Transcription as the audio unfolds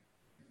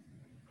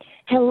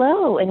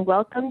Hello, and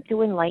welcome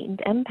to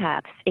Enlightened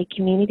Empaths, a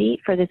community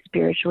for the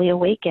spiritually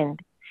awakened.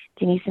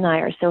 Denise and I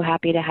are so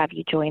happy to have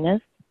you join us.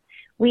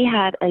 We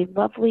had a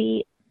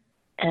lovely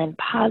and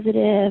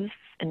positive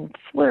and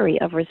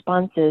flurry of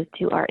responses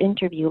to our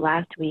interview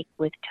last week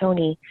with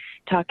Tony,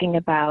 talking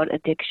about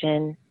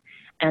addiction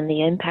and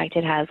the impact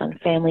it has on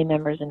family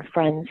members and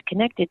friends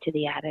connected to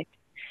the addict.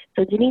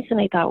 So Denise and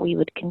I thought we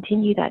would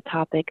continue that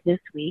topic this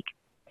week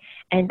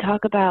and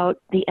talk about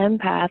the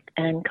empath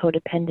and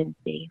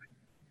codependency.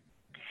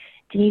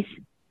 Denise,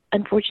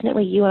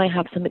 unfortunately, you and I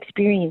have some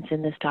experience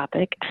in this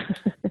topic.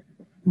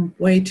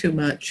 Way too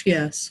much,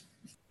 yes.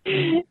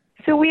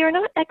 So we are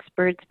not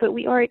experts, but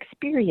we are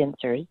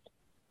experiencers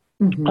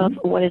of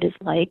what it is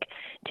like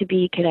to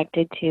be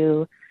connected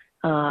to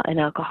an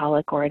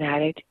alcoholic or an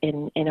addict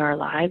in our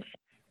lives.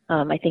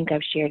 I think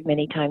I've shared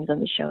many times on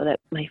the show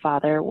that my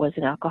father was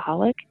an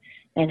alcoholic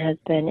and has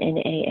been in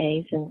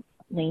AA since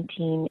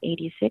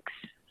 1986.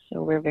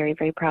 So we're very,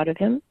 very proud of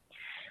him.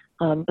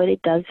 But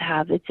it does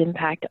have its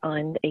impact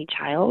on a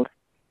child.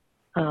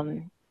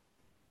 And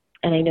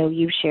I know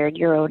you've shared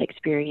your own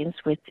experience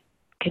with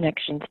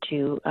connections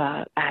to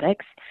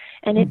addicts.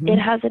 And it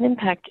has an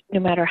impact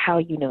no matter how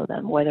you know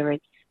them, whether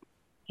it's,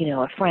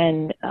 a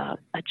friend, a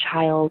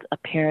child, a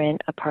parent,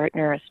 a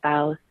partner, a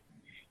spouse.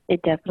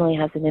 It definitely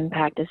has an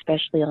impact,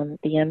 especially on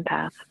the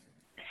empath.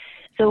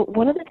 So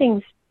one of the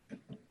things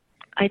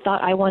I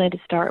thought I wanted to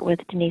start with,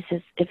 Denise,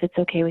 is, if it's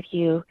okay with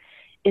you,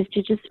 is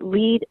to just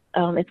read,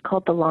 it's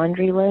called The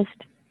Laundry List,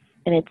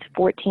 and it's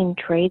 14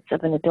 traits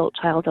of an adult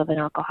child of an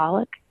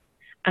alcoholic.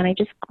 And I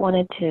just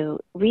wanted to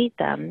read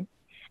them,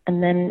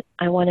 and then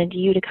I wanted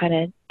you to kind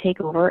of take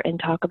over and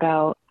talk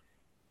about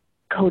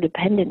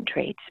codependent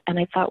traits. And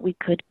I thought we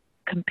could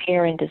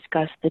compare and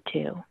discuss the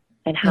two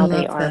and how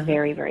they are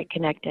very, very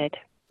connected.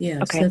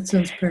 Yes, okay. That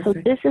sounds perfect. So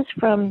this is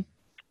from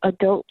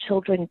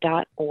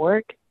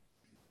adultchildren.org,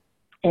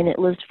 and it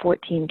lists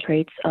 14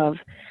 traits of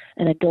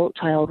an adult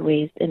child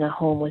raised in a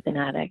home with an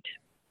addict.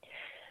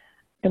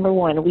 Number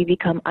 1, we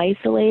become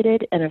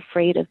isolated and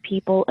afraid of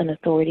people and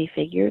authority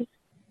figures.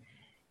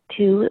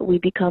 2, we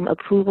become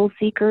approval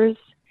seekers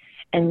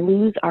and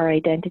lose our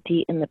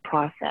identity in the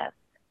process.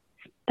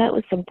 That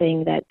was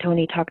something that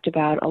Tony talked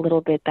about a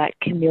little bit, that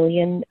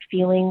chameleon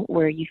feeling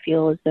where you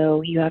feel as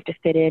though you have to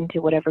fit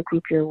into whatever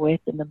group you're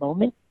with in the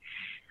moment.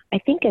 I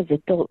think as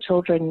adult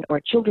children or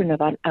children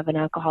of an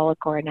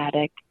alcoholic or an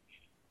addict,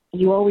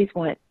 you always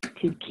want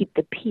to keep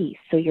the peace.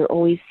 So you're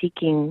always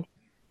seeking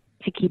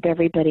to keep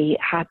everybody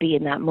happy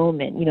in that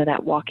moment,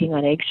 that walking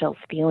on eggshells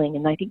feeling.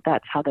 And I think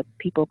that's how the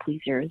people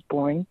pleaser is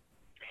born.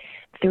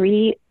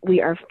 3, we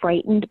are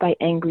frightened by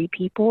angry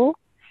people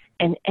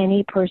and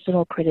any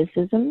personal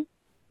criticism.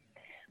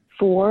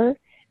 4,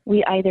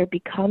 we either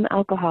become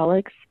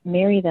alcoholics,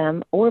 marry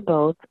them, or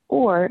both,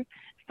 or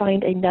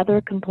find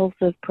another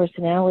compulsive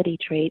personality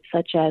trait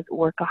such as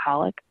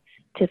workaholic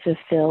to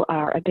fulfill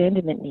our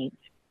abandonment needs.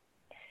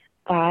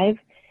 5,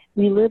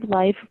 we live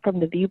life from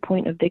the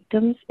viewpoint of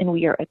victims, and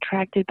we are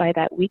attracted by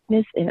that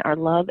weakness in our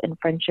love and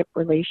friendship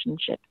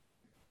relationships.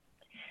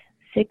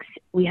 6,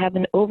 we have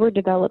an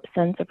overdeveloped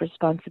sense of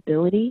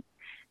responsibility,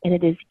 and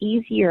it is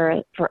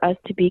easier for us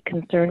to be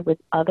concerned with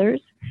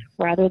others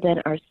rather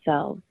than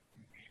ourselves.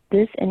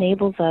 This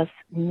enables us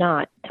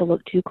not to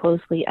look too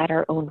closely at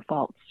our own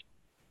faults.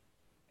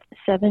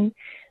 7,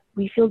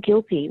 we feel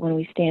guilty when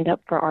we stand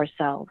up for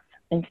ourselves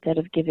instead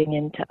of giving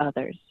in to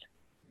others.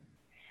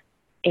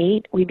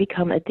 8, we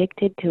become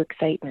addicted to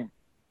excitement.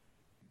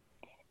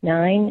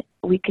 9,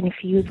 we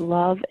confuse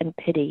love and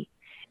pity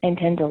and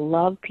tend to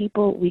love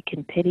people we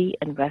can pity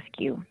and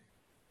rescue.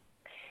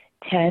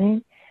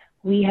 10,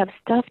 we have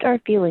stuffed our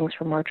feelings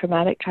from our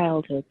traumatic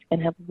childhoods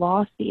and have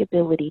lost the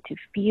ability to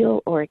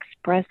feel or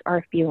express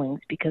our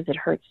feelings because it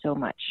hurts so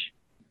much.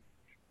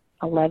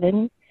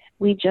 11,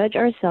 we judge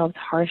ourselves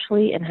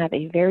harshly and have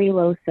a very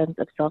low sense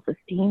of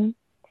self-esteem.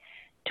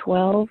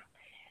 12,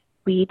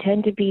 we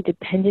tend to be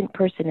dependent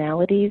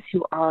personalities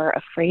who are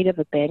afraid of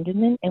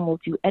abandonment and will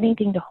do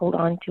anything to hold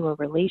on to a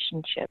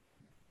relationship.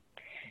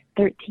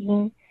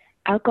 13,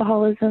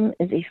 alcoholism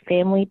is a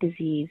family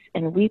disease,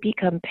 and we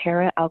become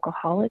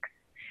para-alcoholics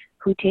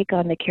who take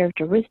on the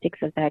characteristics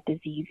of that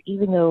disease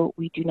even though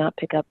we do not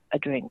pick up a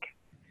drink.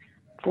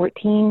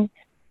 14,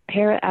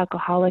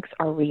 para-alcoholics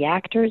are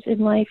reactors in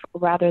life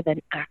rather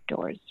than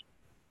actors.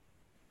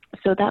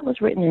 So that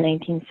was written in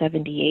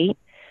 1978.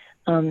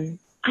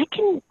 I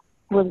can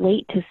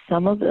relate to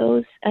some of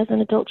those as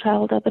an adult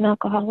child of an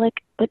alcoholic,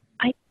 but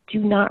I do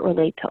not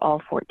relate to all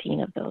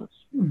 14 of those.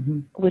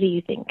 What do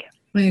you think?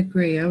 I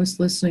agree. I was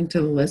listening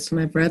to the list,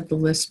 and I've read the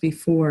list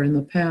before in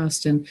the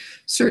past, and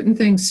certain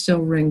things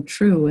still ring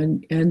true.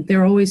 And there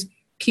are always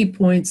key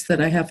points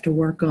that I have to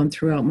work on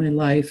throughout my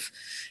life.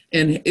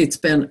 And it's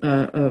been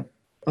a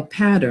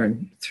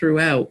pattern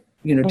throughout,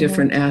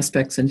 different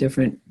aspects and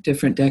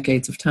different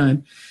decades of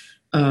time.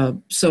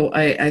 So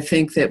I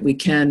think that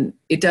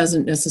it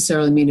doesn't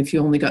necessarily mean if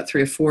you only got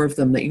 3 or 4 of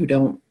them that you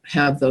don't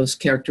have those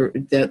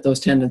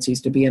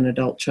tendencies to be an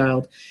adult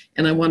child.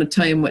 And I want to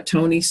tell you what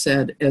Tony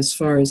said as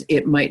far as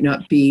it might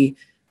not be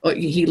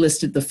he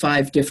listed the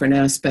 5 different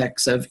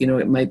aspects of,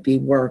 it might be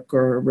work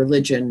or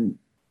religion,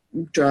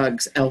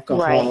 drugs,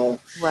 alcohol.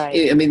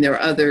 Right. I mean, there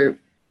are other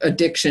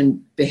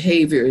addiction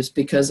behaviors,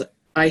 because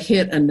I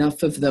hit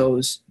enough of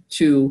those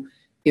to,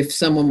 if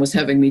someone was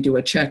having me do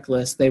a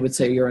checklist, they would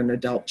say you're an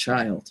adult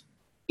child,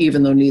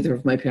 even though neither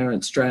of my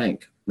parents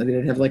drank.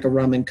 They'd have like a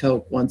rum and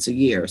Coke once a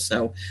year.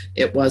 So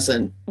it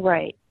wasn't.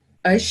 Right.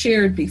 I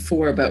shared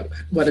before about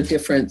what a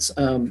difference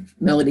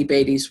Melody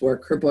Beattie's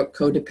work, her book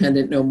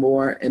Codependent No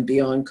More and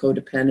Beyond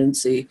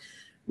Codependency,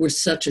 were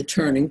such a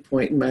turning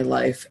point in my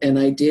life. And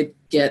I did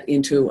get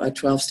into a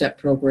 12-step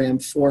program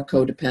for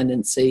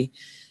codependency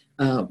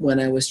when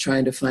I was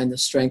trying to find the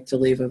strength to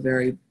leave a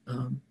very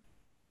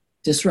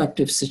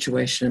disruptive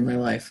situation in my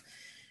life.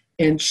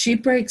 And she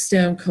breaks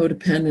down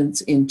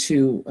codependence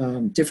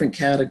into different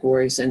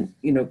categories. And,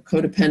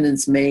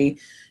 codependence may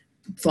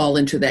fall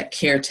into that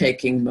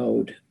caretaking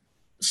mode,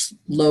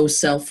 low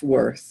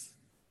self-worth,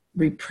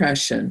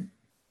 repression,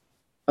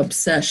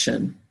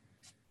 obsession,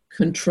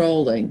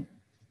 controlling,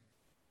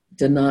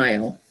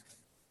 denial,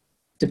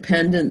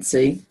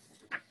 dependency,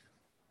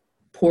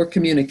 poor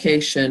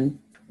communication,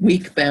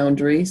 weak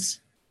boundaries,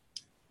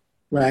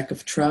 lack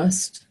of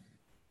trust,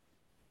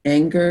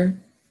 anger,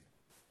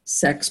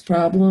 sex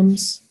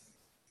problems,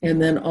 and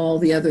then all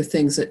the other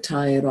things that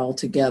tie it all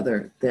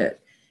together.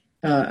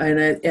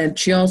 And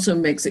she also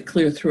makes it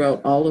clear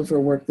throughout all of her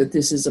work that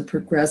this is a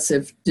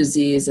progressive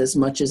disease as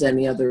much as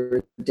any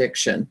other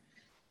addiction,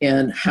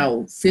 and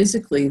how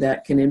physically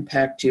that can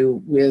impact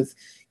you with,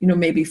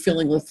 maybe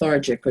feeling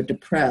lethargic or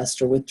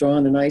depressed or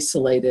withdrawn and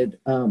isolated,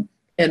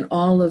 and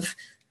all of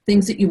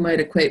things that you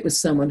might equate with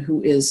someone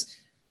who is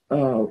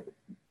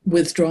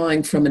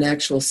withdrawing from an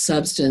actual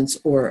substance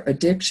or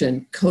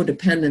addiction.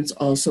 Codependents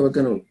also are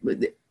going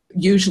to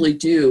usually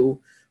do,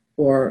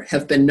 or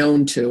have been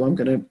known to, I'm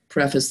going to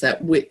preface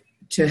that,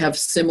 to have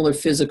similar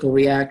physical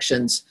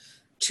reactions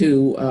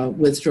to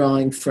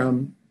withdrawing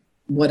from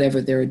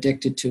whatever they're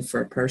addicted to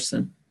for a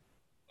person.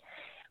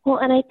 Well,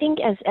 and I think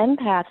as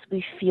empaths,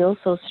 we feel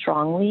so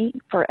strongly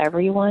for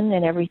everyone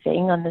and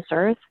everything on this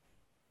earth.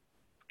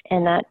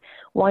 And that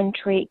one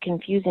trait,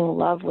 confusing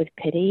love with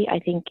pity, I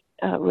think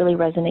really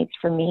resonates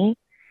for me,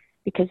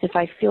 because if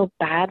I feel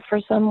bad for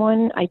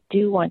someone, I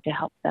do want to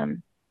help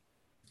them.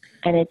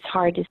 And it's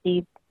hard to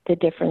see the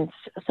difference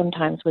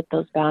sometimes with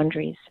those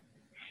boundaries.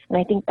 And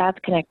I think that's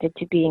connected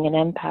to being an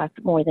empath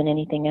more than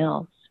anything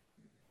else.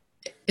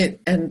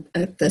 And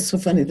that's so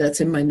funny.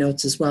 That's in my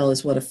notes as well,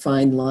 as what a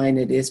fine line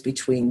it is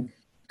between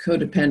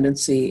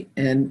codependency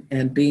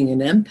and being an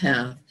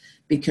empath,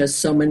 because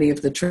so many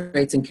of the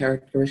traits and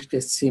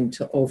characteristics seem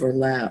to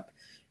overlap.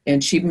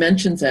 And she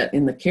mentions that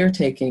in the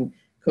caretaking,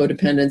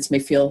 codependents may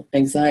feel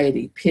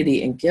anxiety,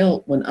 pity, and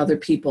guilt when other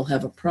people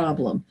have a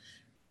problem.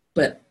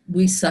 But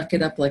we suck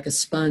it up like a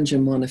sponge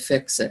and want to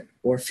fix it,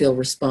 or feel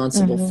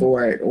responsible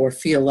for it, or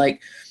feel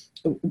like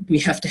we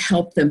have to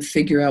help them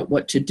figure out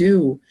what to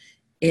do,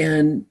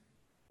 and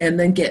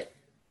then get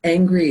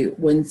angry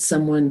when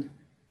someone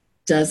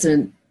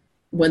doesn't,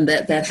 when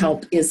that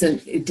help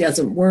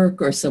doesn't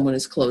work, or someone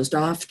is closed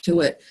off to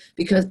it.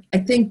 Because I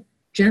think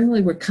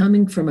generally we're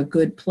coming from a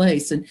good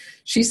place. And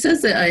she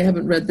says that, I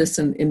haven't read this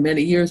in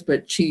many years,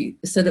 but she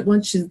said it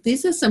once,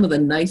 these are some of the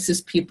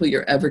nicest people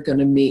you're ever going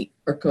to meet,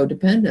 are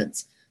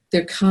codependents.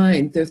 They're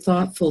kind, they're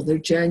thoughtful, they're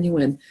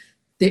genuine.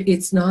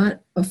 It's not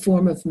a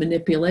form of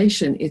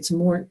manipulation. It's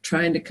more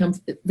trying to come,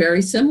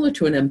 very similar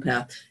to an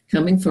empath,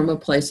 coming from a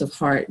place of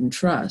heart and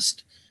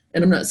trust.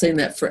 And I'm not saying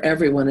that for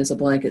everyone as a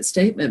blanket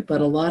statement,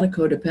 but a lot of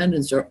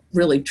codependents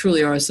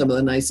truly are some of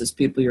the nicest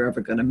people you're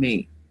ever going to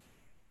meet.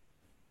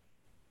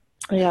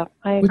 Yeah,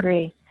 I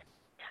agree.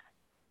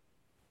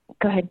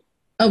 Go ahead.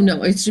 Oh,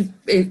 no,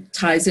 it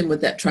ties in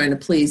with that trying to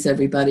please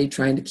everybody,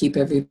 trying to keep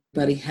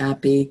everybody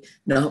happy,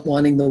 not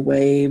wanting the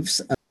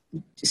waves.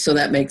 So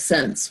that makes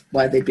sense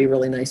why they'd be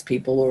really nice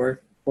people,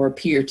 or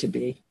appear to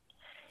be.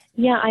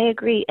 Yeah, I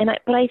agree.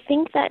 But I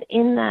think that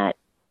in that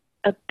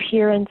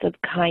appearance of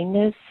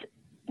kindness,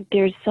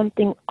 there's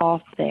something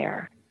off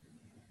there.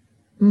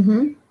 Mm-hmm.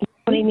 You know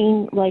what I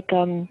mean? Like,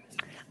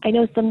 I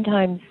know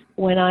sometimes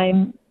when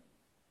I'm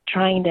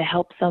trying to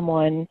help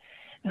someone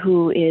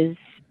who is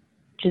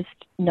just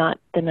not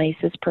the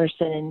nicest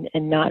person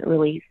and not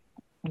really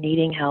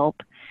needing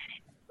help,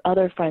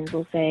 other friends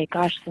will say,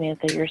 gosh,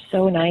 Samantha, you're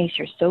so nice,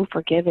 you're so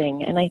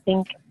forgiving. And I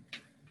think,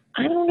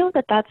 I don't know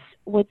that that's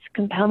what's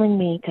compelling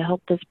me to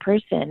help this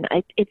person.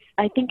 I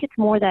think it's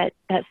more that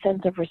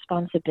sense of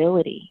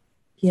responsibility.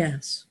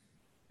 Yes,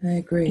 I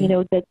agree.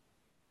 That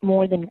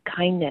more than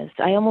kindness.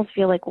 I almost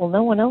feel like, well,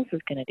 no one else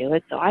is going to do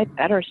it, so I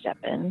better step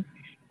in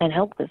and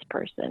help this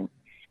person.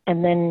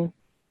 And then,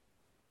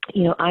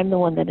 I'm the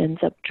one that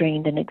ends up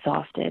drained and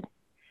exhausted.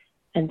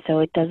 And so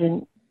it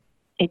doesn't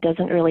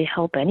really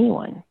help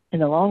anyone in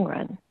the long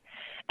run.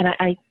 And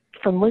I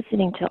from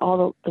listening to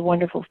all the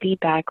wonderful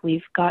feedback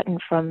we've gotten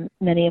from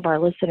many of our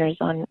listeners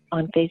on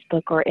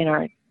Facebook or in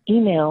our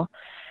email,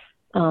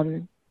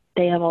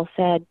 they have all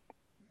said,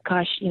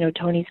 gosh,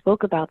 Tony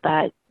spoke about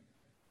that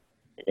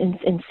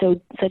in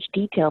such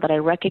detail that I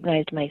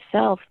recognized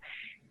myself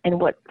And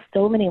what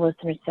so many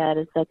listeners said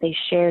is that they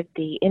shared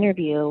the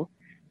interview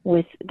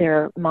with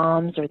their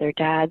moms or their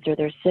dads or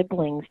their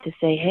siblings to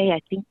say, hey,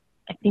 I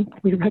think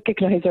we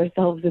recognize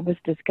ourselves in this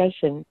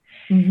discussion.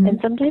 Mm-hmm. And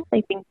sometimes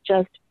I think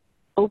just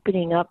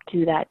opening up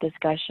to that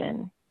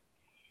discussion.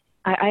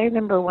 I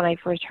remember when I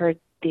first heard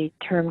the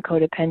term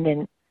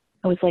codependent,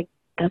 I was like,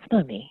 that's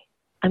not me.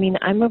 I mean,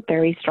 I'm a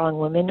very strong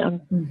woman.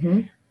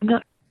 I'm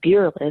not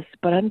fearless,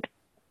 but I'm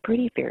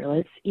pretty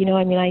fearless. You know,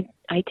 I mean,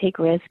 I take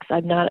risks.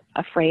 I'm not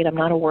afraid. I'm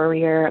not a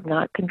worrier. I'm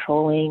not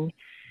controlling.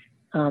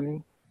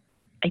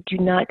 I do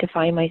not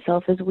define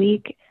myself as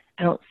weak.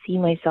 I don't see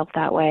myself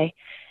that way.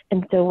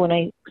 And so when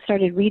I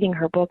started reading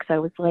her books, I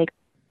was like,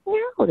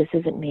 no, this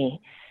isn't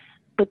me.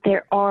 But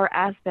there are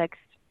aspects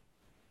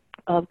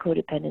of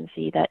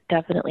codependency that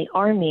definitely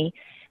are me.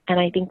 And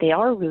I think they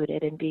are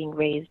rooted in being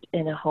raised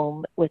in a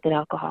home with an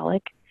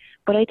alcoholic.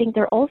 But I think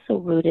they're also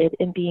rooted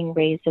in being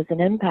raised as an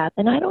empath.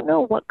 And I don't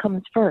know what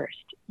comes first.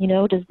 You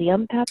know, does the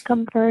empath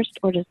come first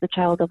or does the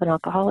child of an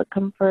alcoholic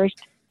come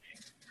first?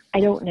 I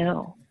don't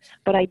know.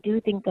 But I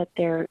do think that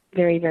they're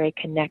very, very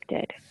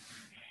connected.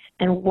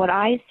 And what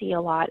I see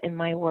a lot in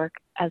my work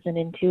as an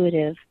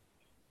intuitive,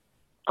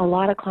 a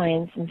lot of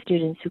clients and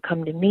students who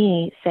come to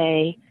me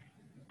say,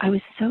 I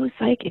was so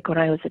psychic when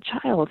I was a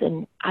child,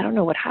 and I don't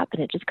know what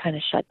happened. It just kind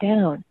of shut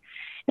down.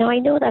 Now, I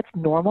know that's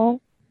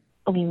normal.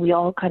 I mean, we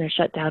all kind of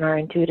shut down our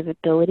intuitive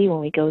ability when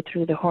we go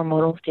through the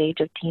hormonal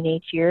stage of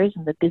teenage years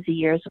and the busy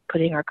years of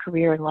putting our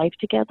career and life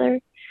together.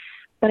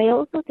 But I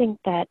also think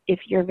that if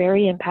you're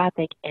very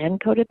empathic and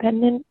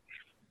codependent,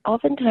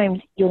 oftentimes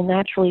you'll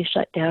naturally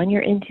shut down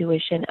your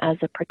intuition as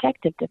a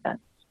protective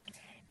defense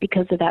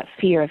because of that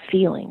fear of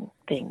feeling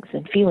things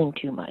and feeling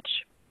too much.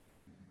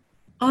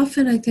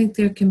 Often I think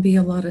there can be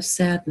a lot of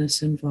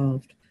sadness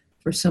involved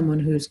for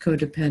someone who's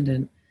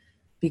codependent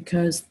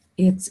because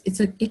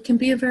it can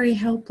be a very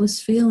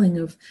helpless feeling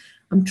of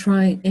I'm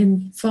trying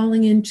and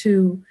falling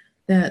into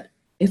that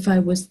if I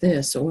was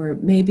this, or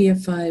maybe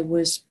if I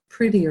was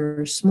prettier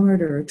or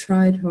smarter or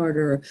tried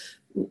harder.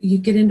 You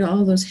get into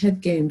all those head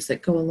games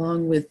that go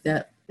along with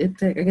that. I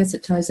guess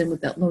it ties in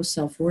with that low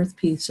self-worth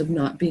piece of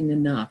not being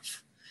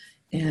enough.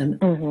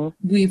 And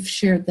we've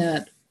shared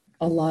that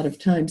a lot of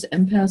times.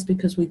 Empaths,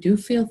 because we do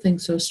feel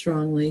things so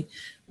strongly,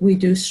 we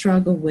do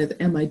struggle with,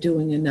 am I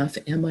doing enough?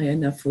 Am I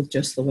enough with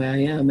just the way I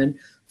am? And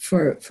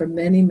for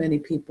many, many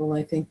people,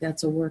 I think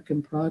that's a work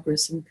in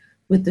progress. And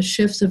with the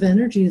shifts of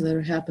energy that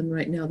are happening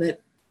right now,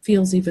 that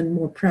feels even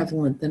more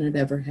prevalent than it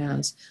ever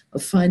has,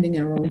 of finding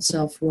our own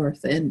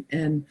self-worth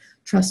and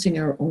trusting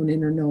our own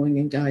inner knowing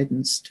and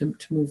guidance to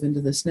move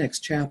into this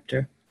next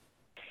chapter.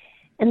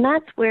 And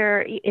that's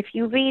where, if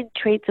you read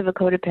Traits of a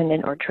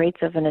Codependent or Traits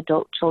of an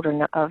Adult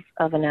Children of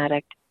an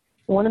Addict,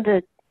 one of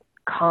the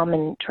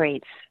common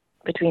traits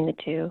between the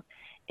two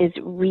is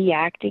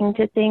reacting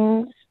to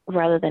things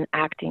rather than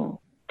acting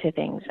to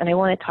things. And I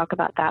want to talk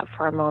about that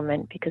for a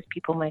moment because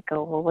people might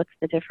go, well, what's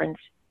the difference?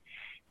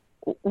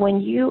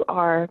 When you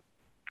are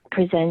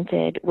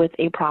presented with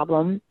a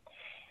problem,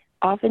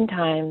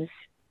 oftentimes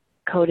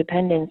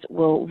codependents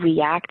will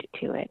react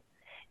to it,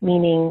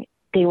 meaning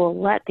they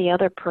will let the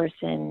other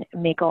person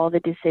make all the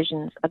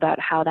decisions about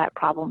how that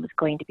problem is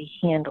going to be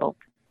handled,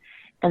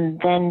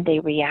 and then they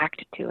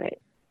react to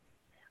it.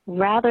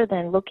 Rather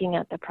than looking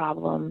at the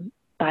problem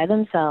by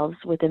themselves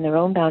within their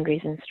own boundaries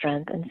and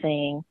strength and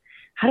saying,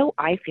 how do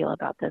I feel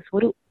about this?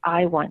 What do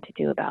I want to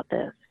do about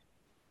this?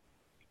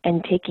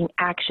 And taking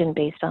action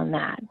based on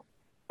that.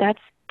 That's,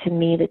 to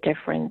me, the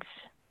difference.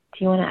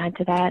 Do you want to add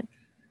to that?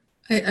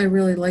 I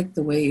really like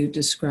the way you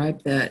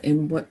described that.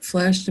 And what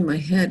flashed in my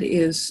head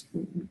is,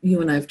 you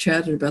and I have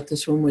chatted about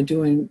this when we're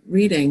doing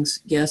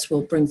readings. Yes,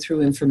 we'll bring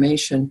through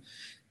information,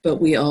 but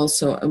we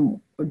also,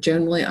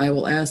 generally I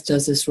will ask,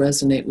 does this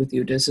resonate with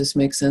you? Does this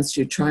make sense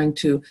to you? Trying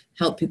to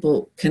help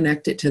people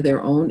connect it to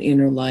their own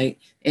inner light.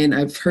 And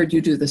I've heard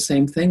you do the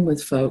same thing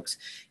with folks.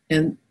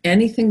 And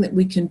anything that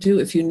we can do,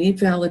 if you need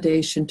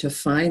validation to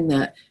find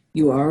that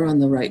you are on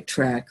the right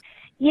track.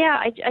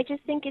 Yeah, I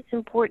just think it's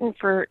important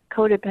for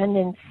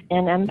codependents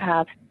and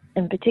empaths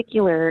in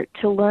particular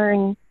to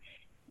learn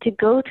to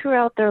go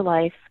throughout their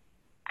life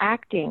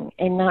acting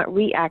and not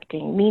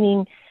reacting,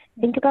 meaning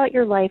think about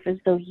your life as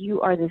though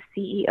you are the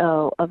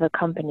CEO of a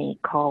company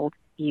called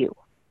you,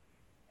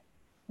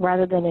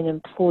 rather than an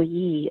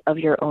employee of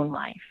your own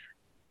life.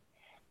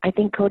 I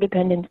think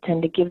codependents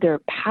tend to give their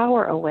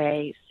power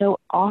away so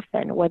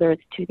often, whether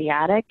it's to the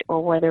addict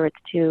or whether it's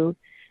to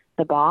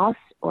the boss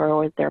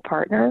or their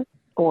partner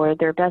or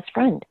their best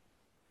friend.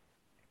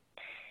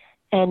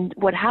 And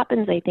what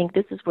happens, I think,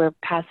 this is where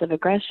passive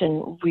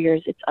aggression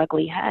rears its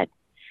ugly head,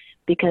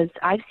 because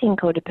I've seen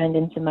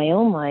codependents in my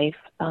own life,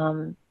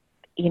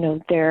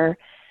 their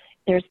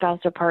spouse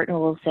or partner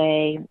will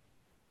say,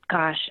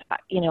 gosh,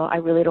 I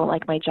really don't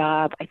like my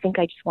job. I think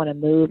I just want to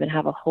move and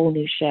have a whole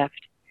new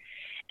shift.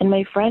 And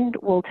my friend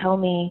will tell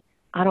me,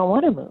 I don't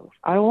want to move.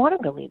 I don't want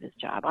to go leave this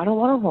job. I don't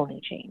want a whole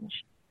new change.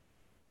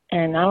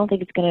 And I don't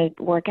think it's going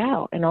to work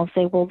out. And I'll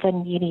say, well,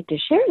 then you need to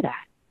share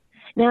that.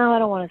 No, I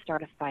don't want to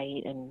start a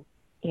fight and,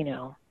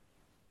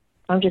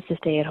 I'm just a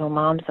stay-at-home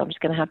mom, so I'm just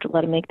going to have to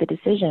let him make the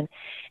decision.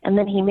 And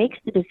then he makes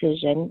the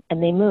decision,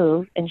 and they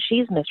move, and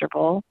she's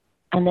miserable,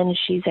 and then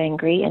she's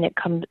angry, and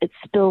it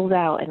spills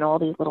out in all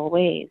these little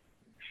ways,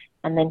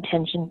 and then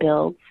tension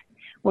builds.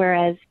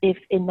 Whereas if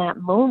in that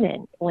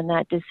moment when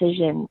that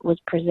decision was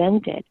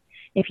presented,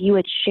 if you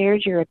had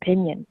shared your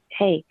opinion,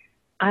 hey,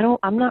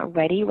 I'm not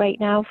ready right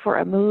now for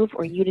a move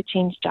or you to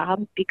change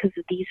jobs because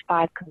of these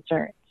 5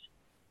 concerns,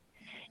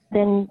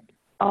 then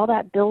all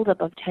that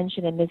buildup of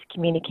tension and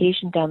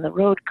miscommunication down the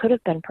road could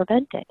have been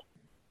prevented.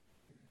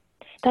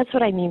 That's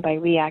what I mean by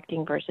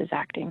reacting versus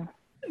acting.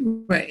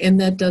 Right, and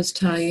that does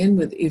tie in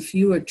with if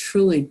you are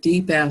truly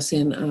deep ass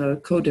in a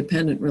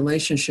codependent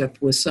relationship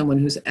with someone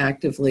who's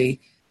actively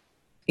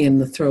in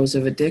the throes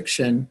of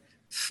addiction,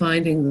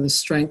 finding the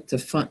strength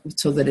to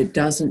so that it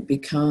doesn't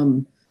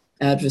become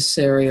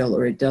adversarial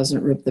or it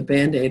doesn't rip the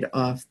Band-Aid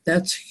off,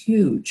 that's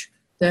huge.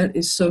 That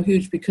is so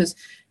huge because,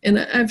 and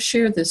I've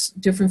shared this,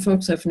 different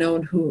folks I've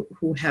known who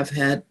have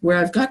had, where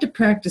I've got to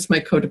practice my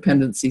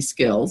codependency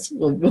skills,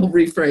 we'll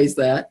rephrase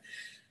that.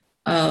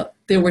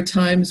 There were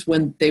times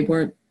when they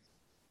weren't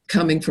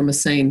coming from a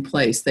sane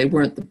place. They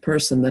weren't the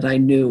person that I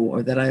knew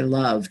or that I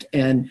loved.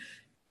 And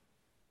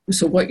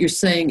so what you're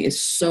saying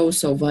is so,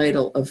 so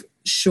vital of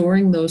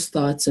shoring those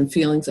thoughts and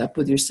feelings up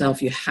with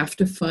yourself. You have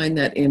to find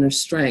that inner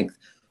strength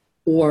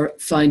or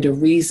find a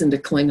reason to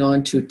cling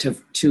on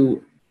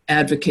to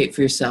advocate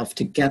for yourself,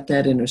 to get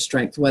that inner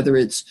strength, whether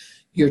it's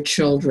your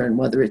children,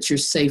 whether it's your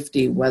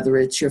safety, whether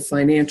it's your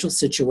financial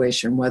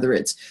situation, whether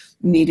it's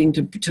needing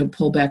to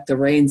pull back the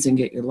reins and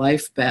get your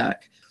life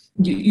back.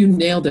 You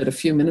nailed it a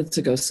few minutes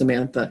ago,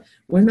 Samantha.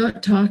 We're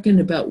not talking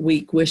about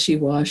weak,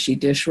 wishy-washy,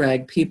 dish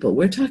rag people.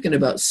 We're talking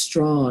about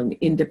strong,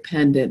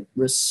 independent,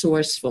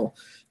 resourceful,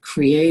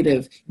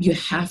 creative. You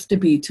have to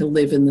be to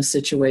live in the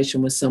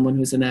situation with someone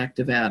who's an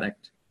active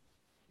addict.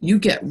 You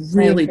get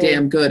really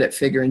damn good at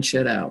figuring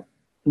shit out.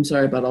 I'm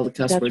sorry about all the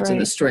cuss words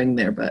in a string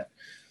there, but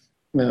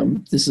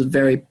this is a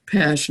very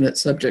passionate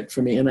subject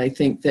for me. And I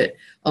think that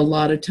a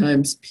lot of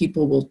times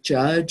people will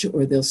judge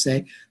or they'll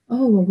say,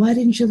 oh, well, why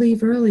didn't you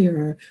leave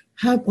earlier?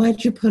 Or why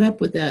did you put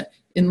up with that?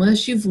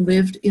 Unless you've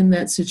lived in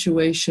that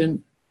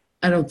situation,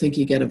 I don't think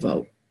you get a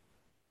vote.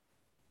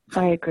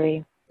 I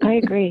agree.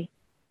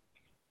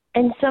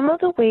 And some of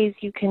the ways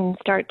you can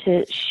start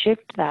to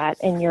shift that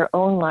in your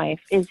own life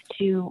is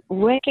to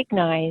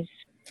recognize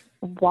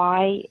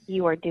why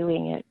you are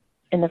doing it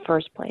in the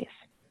first place.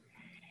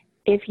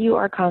 If you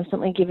are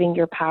constantly giving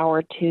your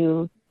power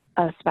to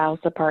a spouse,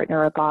 a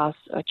partner, a boss,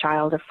 a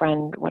child, a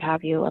friend, what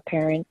have you, a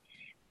parent,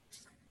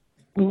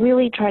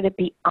 really try to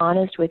be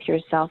honest with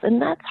yourself.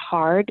 And that's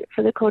hard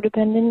for the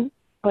codependent,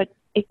 but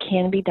it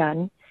can be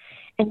done.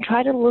 And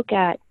try to look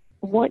at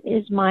what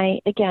is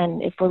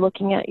again, if we're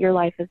looking at your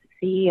life as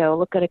a CEO,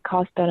 look at a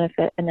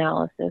cost-benefit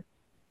analysis.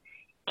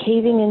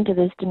 Caving into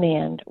this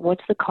demand,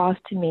 what's the cost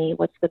to me?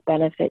 What's the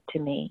benefit to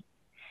me?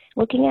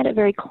 Looking at it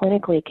very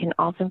clinically can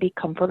often be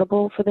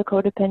comfortable for the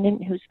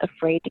codependent who's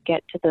afraid to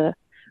get to the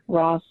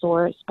raw,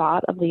 sore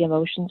spot of the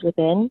emotions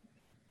within.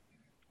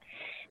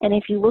 And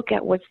if you look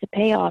at what's the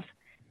payoff,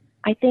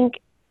 I think,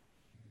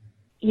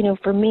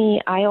 for me,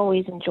 I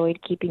always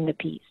enjoyed keeping the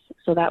peace.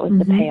 So that was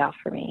the payoff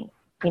for me.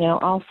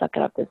 I'll suck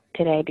it up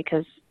today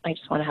because I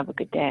just want to have a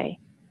good day.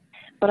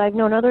 But I've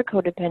known other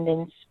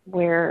codependents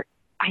where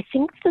I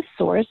think the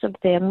source of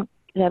them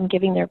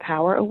giving their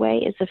power away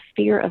is a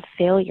fear of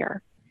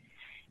failure.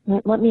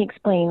 Let me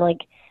explain.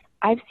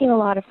 I've seen a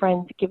lot of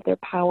friends give their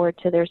power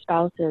to their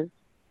spouses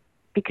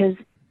because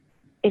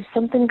if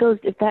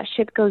that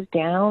ship goes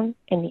down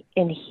and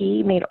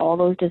he made all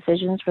those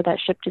decisions for that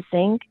ship to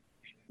sink,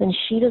 then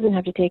she doesn't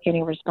have to take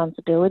any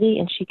responsibility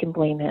and she can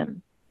blame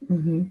him.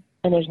 Mm-hmm.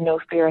 And there's no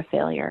fear of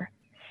failure.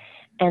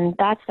 And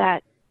that's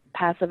that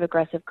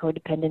passive-aggressive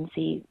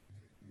codependency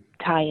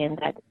tie-in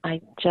that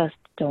I just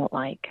don't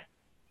like.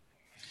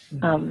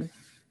 Mm-hmm.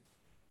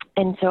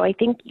 And so I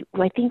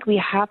think we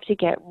have to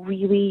get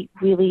really,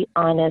 really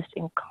honest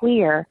and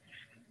clear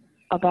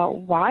about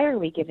why are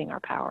we giving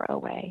our power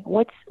away?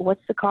 What's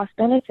the cost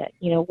benefit?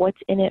 What's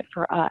in it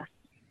for us?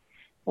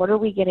 What are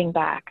we getting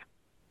back?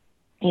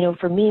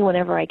 For me,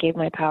 whenever I gave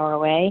my power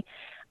away,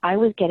 I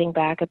was getting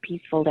back a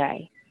peaceful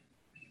day.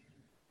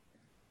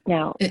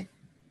 Now,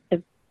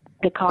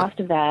 the cost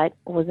of that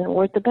wasn't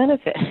worth the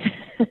benefit.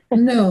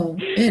 No.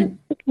 And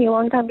it took me a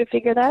long time to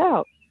figure that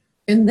out.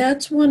 And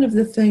that's one of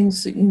the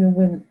things,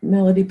 when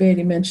Melody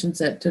Beatty mentions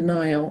that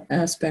denial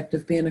aspect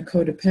of being a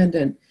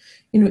codependent,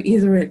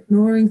 either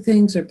ignoring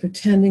things or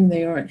pretending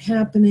they aren't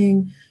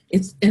happening.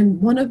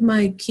 And one of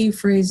my key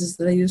phrases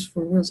that I use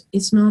for was,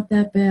 it's not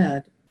that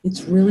bad.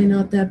 It's really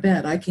not that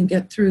bad. I can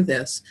get through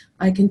this.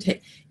 I can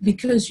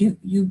because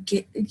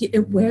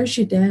it wears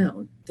you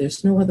down.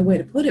 There's no other way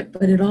to put it,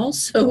 but it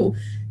also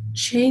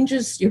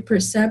changes your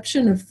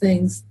perception of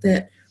things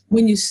that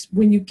when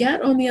you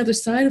get on the other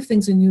side of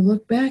things and you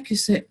look back, you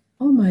say,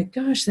 oh my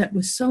gosh, that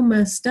was so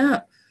messed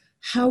up.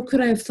 How could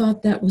I have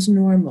thought that was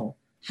normal?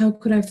 How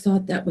could I have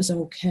thought that was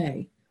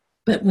okay?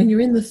 But when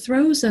you're in the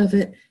throes of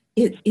it,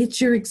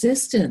 it's your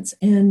existence.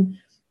 And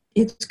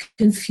it's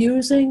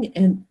confusing,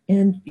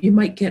 and you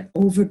might get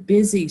over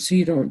busy so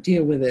you don't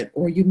deal with it,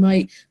 or you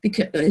might,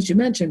 because, as you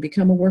mentioned,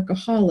 become a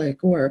workaholic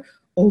or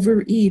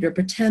overeat or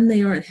pretend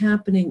they aren't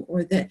happening,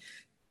 or that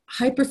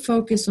hyper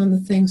focus on the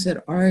things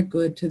that are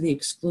good to the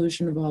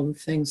exclusion of all the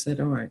things that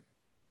aren't.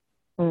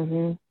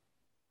 Mm-hmm.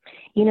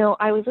 You know,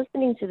 I was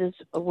listening to this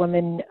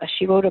woman.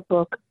 She wrote a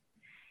book.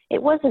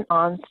 It wasn't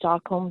on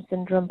Stockholm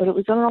Syndrome, but it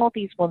was on all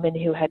these women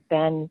who had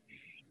been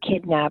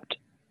kidnapped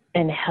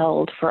and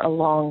held for a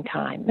long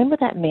time. Remember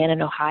that man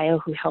in Ohio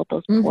who held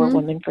those poor Mm-hmm.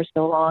 women for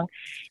so long?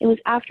 It was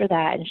after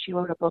that, and she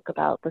wrote a book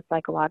about the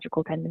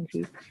psychological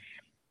tendencies.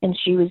 And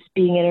she was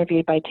being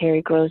interviewed by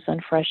Terry Gross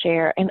on Fresh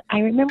Air. And I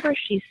remember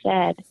she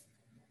said,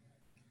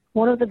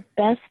 one of the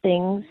best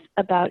things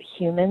about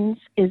humans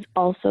is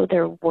also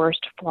their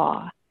worst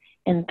flaw,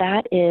 and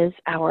that is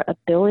our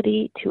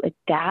ability to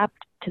adapt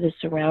to the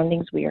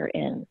surroundings we are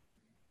in.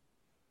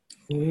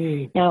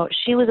 Ooh. Now,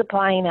 she was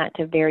applying that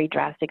to very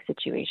drastic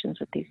situations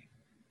with these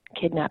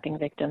kidnapping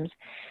victims,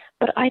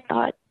 but I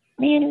thought,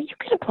 man, you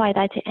can apply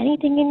that to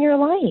anything in your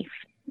life.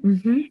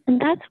 Mm-hmm.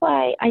 And that's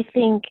why I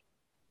think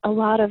a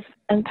lot of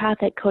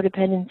empathic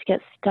codependents get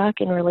stuck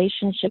in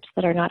relationships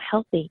that are not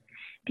healthy,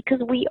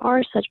 because we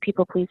are such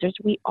people pleasers.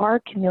 We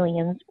are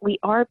chameleons. We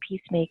are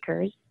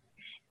peacemakers.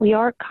 We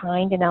are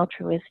kind and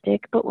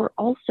altruistic, but we're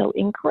also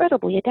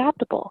incredibly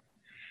adaptable,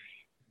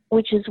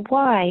 which is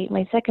why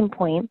my second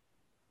point,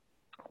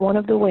 one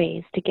of the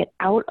ways to get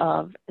out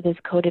of this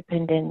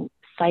codependent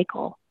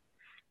cycle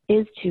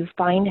is to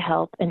find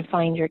help and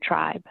find your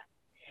tribe.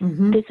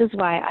 Mm-hmm. This is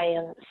why I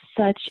am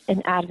such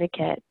an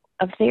advocate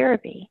of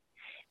therapy,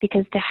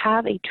 because to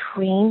have a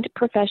trained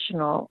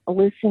professional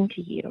listen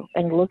to you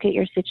and look at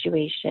your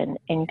situation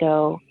and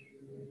go,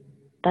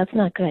 that's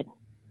not good.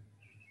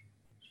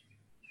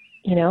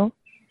 You know?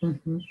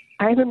 Mm-hmm.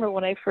 I remember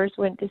when I first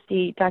went to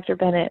see Dr.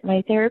 Bennett,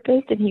 my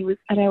therapist, and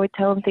I would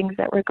tell him things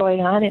that were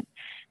going on, and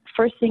the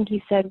first thing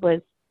he said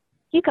was,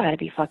 "You got to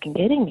be fucking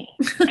kidding me."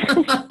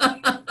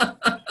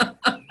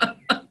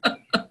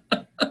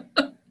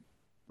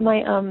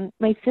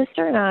 My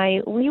sister and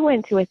I, we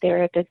went to a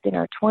therapist in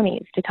our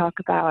 20s to talk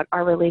about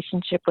our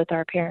relationship with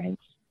our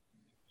parents.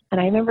 And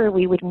I remember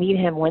we would meet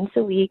him once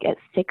a week at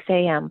 6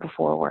 a.m.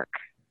 before work.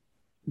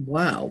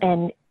 Wow.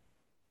 And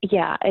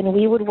yeah, and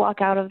we would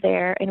walk out of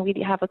there and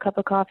we'd have a cup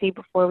of coffee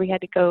before we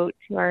had to go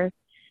to our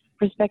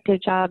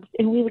respective jobs.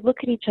 And we would look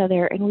at each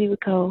other and we would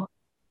go,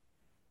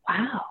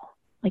 wow,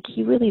 like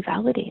he really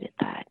validated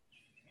that.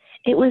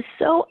 It was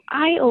so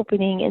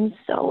eye-opening and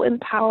so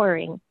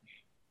empowering.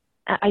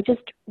 I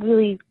just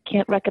really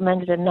can't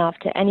recommend it enough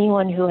to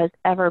anyone who has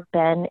ever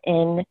been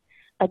in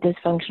a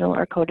dysfunctional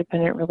or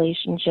codependent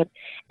relationship.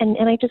 And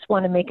I just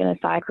want to make an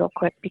aside real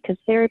quick, because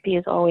therapy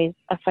is always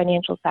a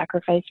financial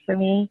sacrifice for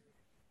me.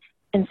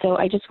 And so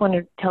I just want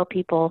to tell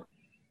people,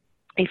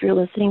 if you're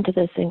listening to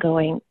this and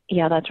going,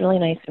 yeah, that's really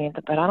nice,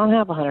 Samantha, but I don't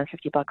have $150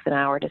 an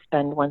hour to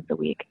spend once a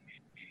week.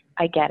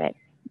 I get it.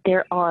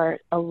 There are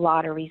a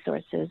lot of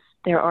resources.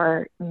 There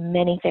are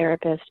many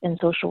therapists and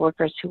social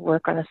workers who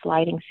work on a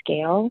sliding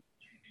scale.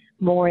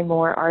 More and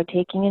more are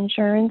taking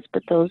insurance,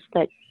 but those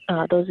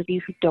of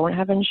you who don't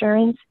have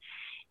insurance,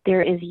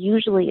 there is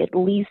usually at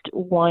least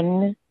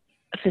one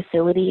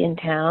facility in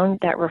town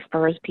that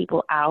refers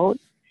people out.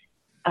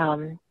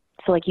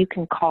 So like you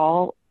can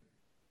call,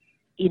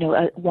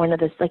 one of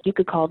the, like you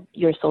could call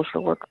your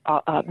social work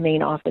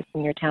main office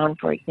in your town,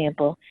 for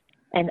example,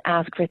 and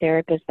ask for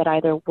therapists that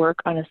either work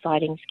on a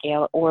sliding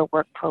scale or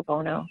work pro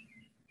bono.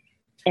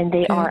 And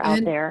they are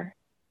out there.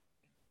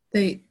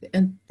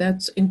 And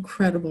that's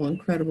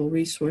incredible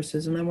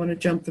resources. And I want to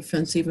jump the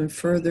fence even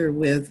further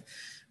with,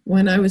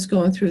 when I was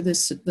going through the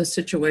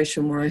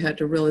situation where I had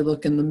to really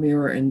look in the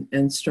mirror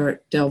and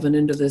start delving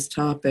into this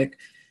topic,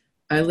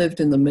 I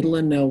lived in the middle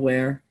of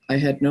nowhere. I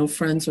had no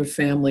friends or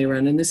family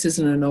around, and this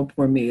isn't a no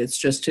poor me. It's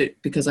just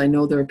because I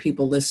know there are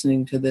people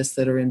listening to this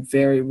that are in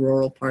very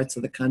rural parts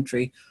of the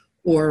country,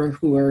 or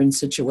who are in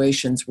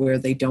situations where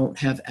they don't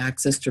have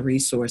access to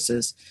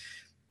resources.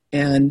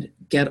 And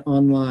get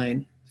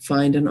online,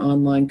 find an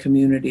online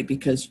community,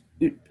 because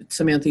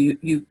Samantha,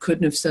 you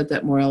couldn't have said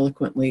that more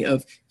eloquently,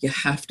 of you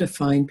have to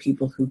find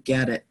people who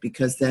get it,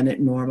 because then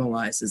it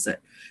normalizes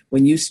it.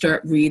 When you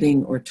start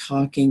reading or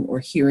talking or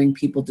hearing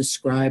people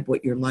describe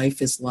what your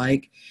life is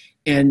like,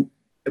 and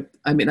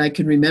I mean, I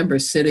can remember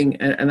sitting,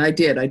 and I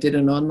did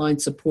an online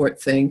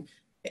support thing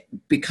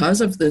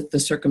because of the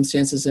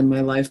circumstances in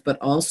my life, but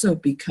also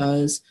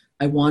because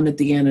I wanted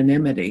the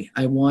anonymity.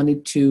 I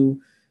wanted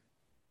to,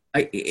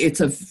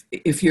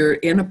 if you're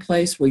in a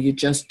place where you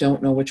just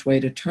don't know which way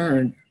to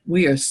turn,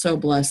 we are so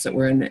blessed that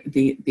we're in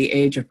the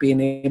age of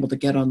being able to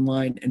get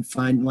online and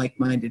find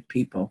like-minded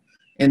people.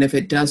 And if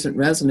it doesn't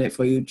resonate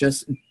for you,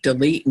 just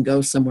delete and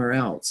go somewhere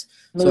else.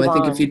 Move so I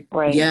think on, if you,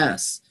 right.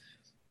 Yes,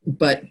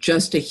 but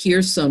just to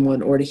hear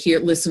someone, or to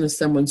listen to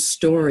someone's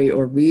story,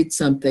 or read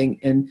something,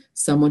 and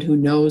someone who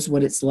knows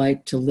what it's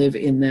like to live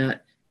in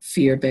that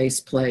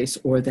fear-based place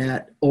or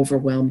that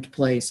overwhelmed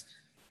place,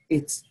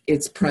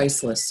 it's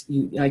priceless.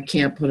 I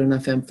can't put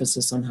enough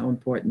emphasis on how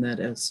important that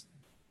is.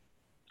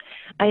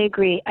 I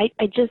agree. I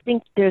just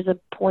think there's a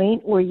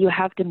point where you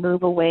have to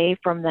move away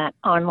from that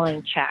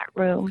online chat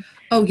room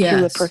Oh, to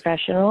a yes.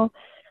 professional.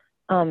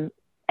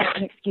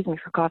 Excuse me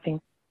for coughing.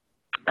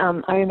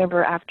 I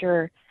remember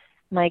after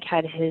Mike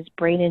had his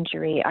brain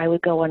injury, I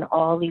would go on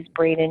all these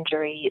brain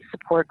injury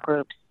support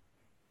groups,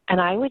 and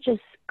I would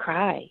just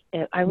cry.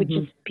 I would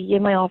just be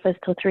in my office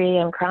till 3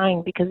 a.m.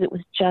 crying because it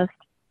was just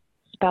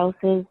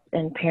spouses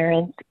and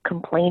parents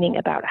complaining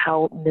about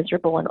how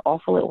miserable and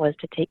awful it was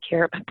to take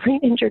care of a brain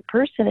injured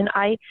person. And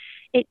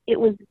it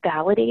was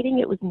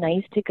validating. It was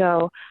nice to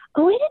go,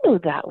 oh, I didn't know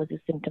that was a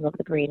symptom of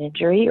the brain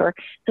injury. Or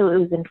so it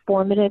was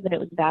informative and it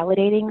was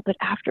validating. But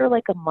after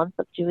like a month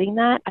of doing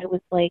that, I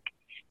was like,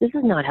 this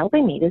is not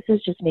helping me. This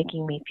is just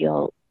making me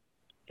feel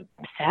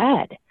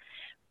sad.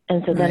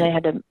 And so then I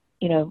had to,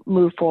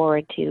 move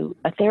forward to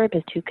a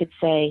therapist who could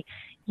say,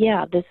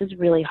 yeah, this is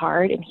really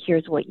hard, and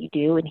here's what you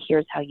do, and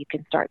here's how you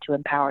can start to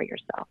empower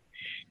yourself.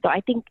 So I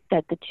think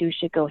that the two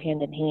should go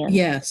hand in hand.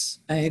 Yes,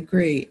 I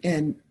agree.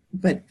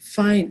 But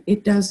fine,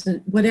 it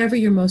doesn't, whatever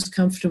you're most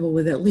comfortable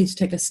with, at least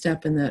take a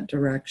step in that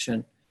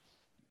direction.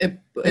 And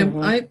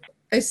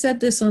I said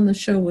this on the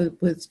show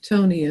with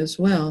Tony as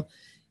well.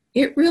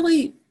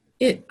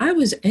 I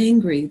was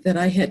angry that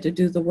I had to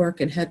do the work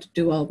and had to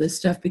do all this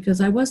stuff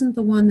because I wasn't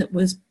the one that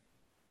was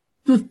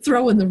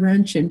throwing the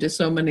wrench into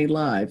so many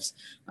lives.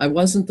 I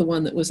wasn't the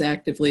one that was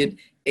actively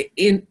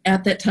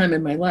at that time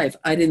in my life.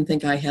 I didn't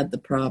think I had the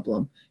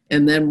problem.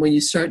 And then when you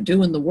start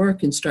doing the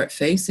work and start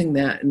facing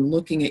that and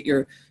looking at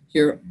your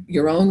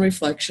own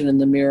reflection in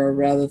the mirror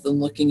rather than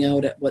looking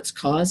out at what's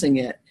causing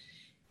it,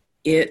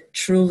 it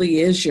truly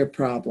is your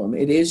problem.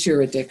 It is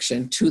your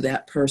addiction to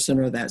that person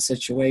or that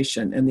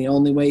situation. And the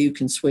only way you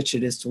can switch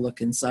it is to look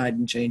inside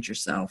and change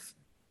yourself.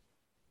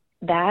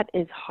 That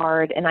is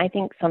hard, and I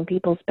think some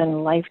people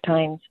spend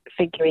lifetimes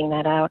figuring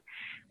that out.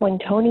 When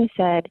Tony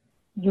said,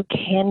 you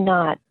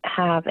cannot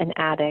have an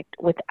addict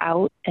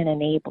without an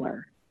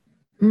enabler,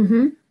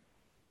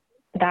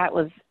 that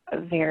was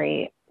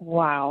very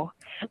wow.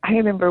 I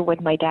remember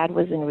when my dad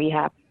was in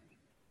rehab,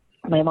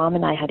 my mom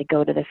and I had to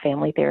go to the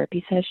family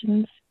therapy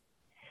sessions,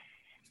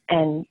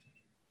 and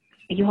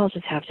you all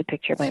just have to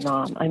picture my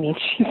mom. I mean,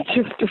 she's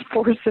just a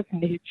force of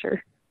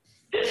nature.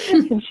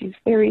 And she's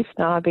very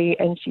snobby,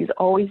 and she's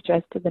always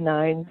dressed to the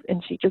nines,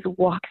 and she just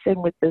walks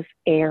in with this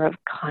air of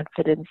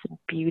confidence and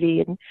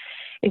beauty,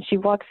 and she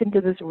walks into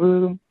this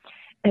room,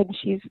 and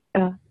she's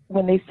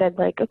when they said,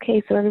 like,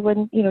 okay, so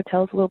everyone,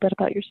 tell us a little bit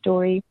about your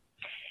story,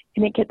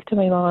 and it gets to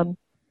my mom,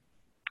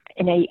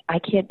 and I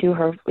can't do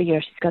her,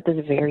 she's got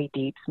this very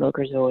deep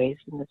smoker's voice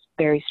and this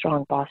very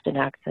strong Boston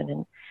accent,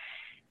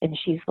 and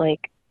she's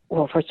like,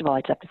 well, first of all,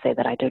 I just have to say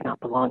that I do not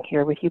belong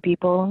here with you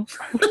people.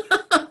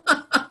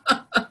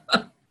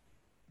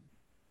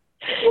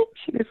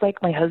 She was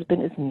like, my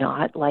husband is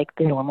not like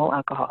the normal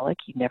alcoholic.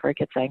 He never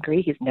gets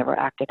angry. He's never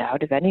acted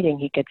out. If anything,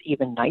 he gets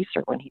even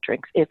nicer when he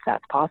drinks, if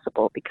that's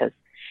possible, because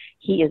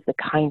he is the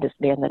kindest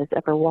man that has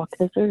ever walked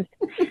this earth.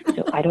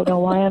 So I don't know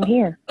why I'm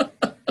here.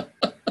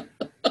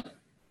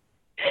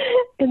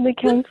 And the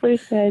counselor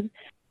said,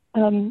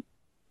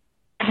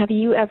 have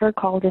you ever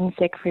called in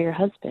sick for your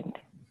husband?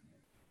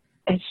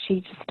 And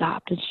she just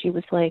stopped, and she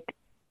was like,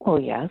 well,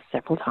 yes,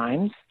 several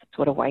times. That's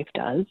what a wife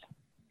does.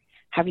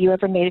 Have you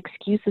ever made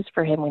excuses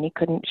for him when he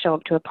couldn't show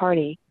up to a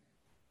party?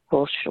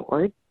 Well,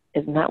 sure.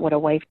 Isn't that what a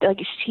wife does?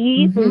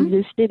 She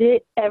resisted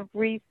it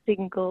every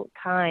single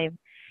time.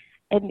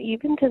 And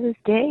even to this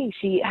day,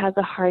 she has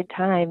a hard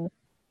time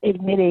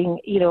admitting,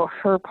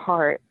 her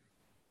part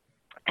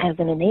as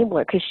an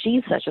enabler, because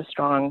she's such a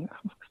strong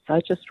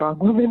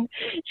woman.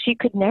 She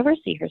could never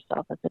see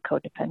herself as a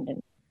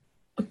codependent.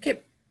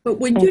 Okay, but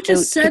when you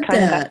just said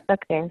that,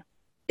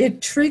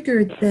 it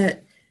triggered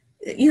that.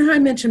 I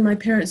mentioned my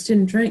parents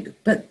didn't drink,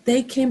 but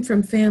they came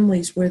from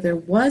families where there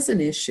was an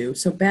issue,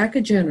 so back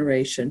a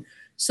generation.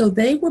 So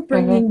they were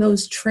bringing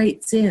those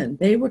traits in.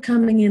 They were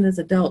coming in as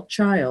adult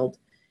child,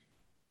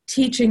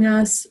 teaching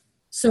us.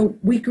 So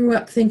we grew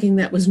up thinking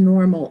that was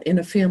normal in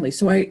a family.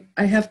 So I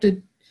have to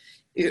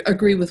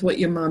agree with what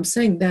your mom's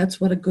saying.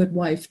 That's what a good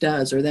wife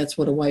does, or that's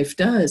what a wife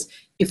does.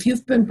 If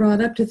you've been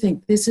brought up to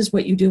think this is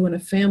what you do in a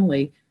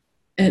family,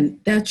 and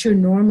that's your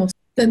normal,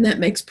 then that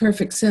makes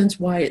perfect sense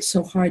why it's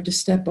so hard to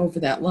step over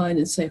that line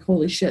and say,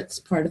 holy shit,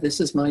 part of this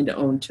is mine to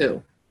own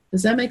too.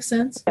 Does that make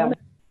sense? Yeah.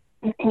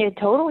 It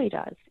totally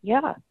does.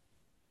 Yeah.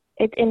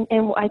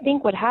 And I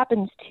think what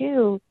happens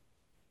too,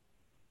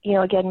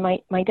 again,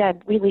 my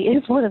dad really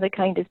is one of the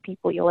kindest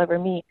people you'll ever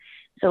meet.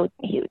 So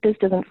this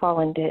doesn't fall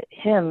into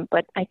him,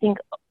 but I think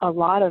a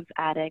lot of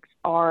addicts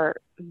are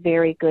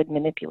very good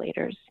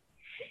manipulators.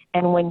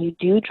 And when you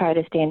do try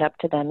to stand up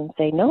to them and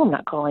say, no, I'm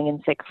not calling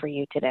in sick for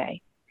you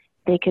today,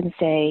 they can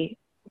say,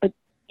 but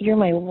you're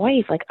my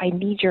wife. Like, I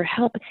need your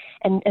help.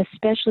 And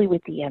especially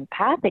with the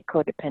empathic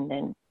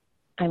codependent,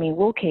 I mean,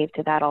 we'll cave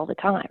to that all the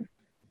time.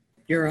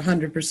 You're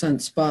 100%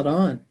 spot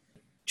on.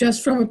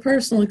 Just from a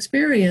personal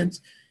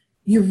experience,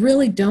 you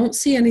really don't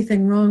see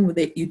anything wrong with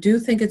it. You do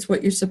think it's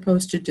what you're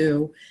supposed to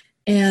do.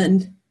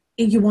 And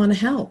you want to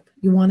help.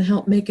 You want to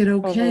help make it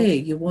okay.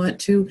 You want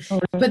to,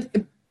 but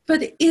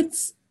But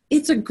it's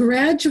a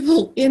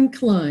gradual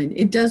incline.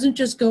 It doesn't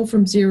just go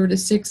from 0 to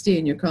 60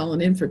 and you're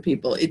calling in for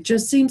people. It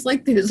just seems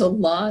like there's a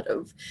lot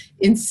of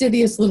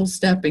insidious little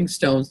stepping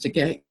stones to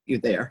get you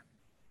there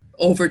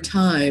over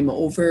time,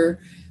 over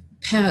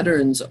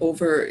patterns,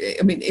 over,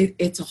 I mean,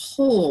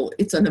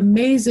 it's an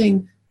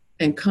amazing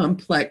and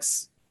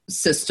complex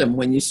system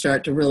when you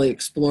start to really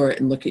explore it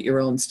and look at your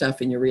own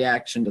stuff and your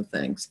reaction to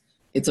things.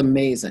 It's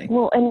amazing.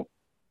 Well, and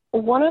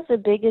one of the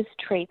biggest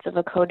traits of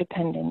a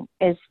codependent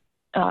is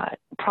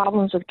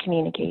problems with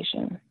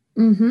communication.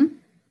 Mm-hmm.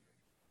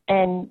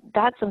 And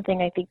that's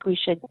something I think we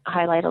should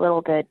highlight a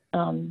little bit,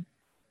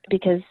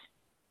 because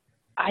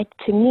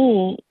to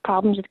me,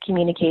 problems with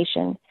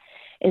communication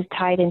is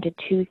tied into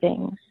two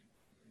things.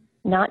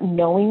 Not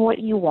knowing what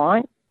you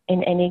want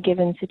in any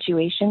given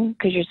situation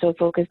because you're so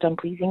focused on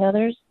pleasing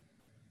others,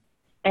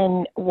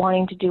 and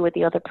wanting to do what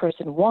the other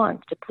person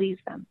wants to please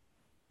them.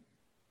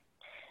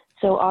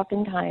 So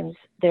oftentimes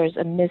there's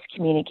a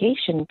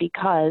miscommunication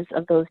because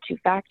of those two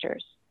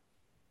factors.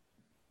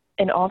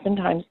 And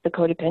oftentimes the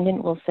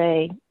codependent will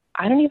say,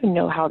 I don't even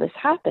know how this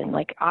happened.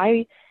 Like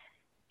I,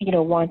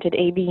 wanted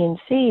A, B, and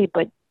C,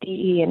 but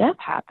D, E, and F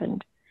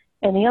happened.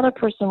 And the other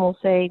person will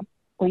say,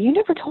 well, you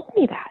never told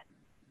me that.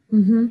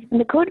 Mm-hmm. And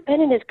the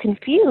codependent is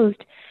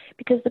confused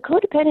because the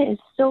codependent is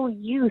so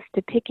used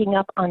to picking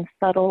up on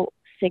subtle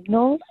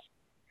signals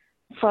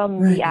from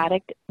the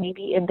addict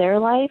maybe in their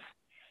life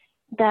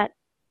that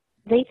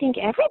they think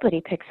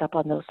everybody picks up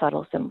on those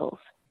subtle symbols.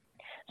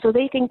 So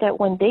they think that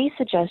when they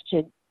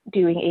suggested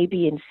doing A,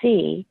 B, and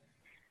C,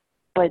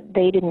 but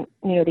they didn't,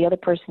 the other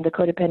person, the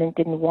codependent,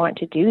 didn't want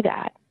to do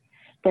that,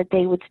 that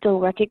they would still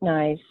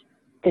recognize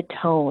the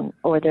tone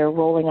or their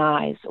rolling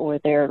eyes or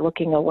their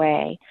looking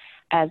away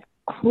as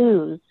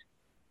clues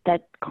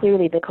that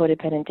clearly the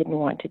codependent didn't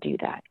want to do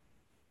that.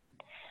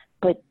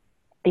 But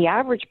the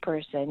average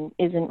person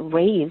isn't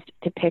raised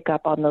to pick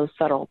up on those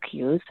subtle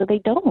cues, so they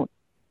don't.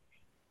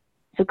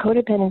 So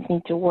codependents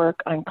need to work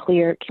on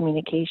clear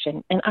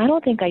communication. And I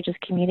don't think I just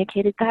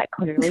communicated that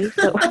clearly.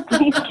 So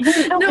please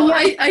help No,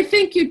 me. I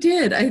think you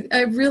did.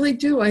 I really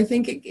do. I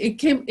think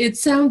it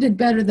sounded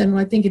better than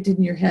I think it did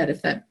in your head,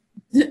 if that,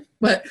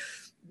 but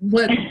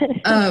what,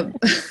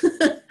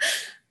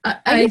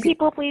 Are you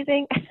people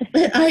pleasing?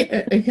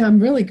 I'm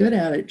really good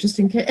at it, just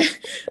in case.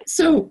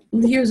 So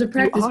here's a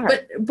practice.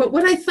 But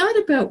what I thought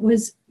about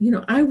was,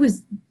 I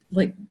was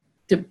like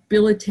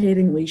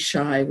debilitatingly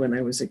shy when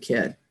I was a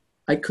kid.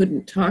 I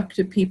couldn't talk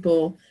to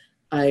people.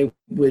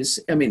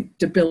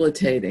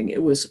 Debilitating.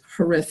 It was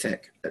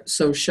horrific.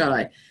 So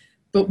shy.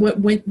 But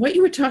what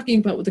you were talking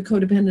about with the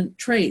codependent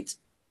traits,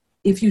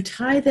 if you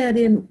tie that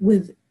in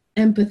with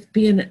empathy,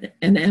 being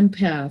an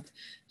empath,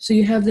 so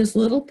you have this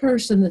little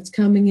person that's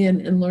coming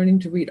in and learning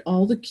to read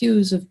all the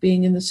cues of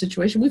being in the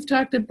situation. We've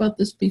talked about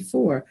this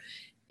before,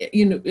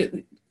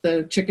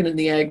 the chicken and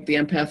the egg, the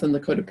empath and the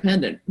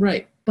codependent,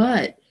 right?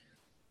 But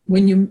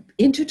when you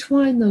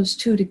intertwine those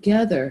two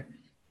together,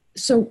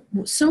 so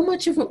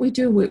much of what we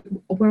do,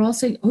 we're all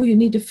saying, oh, you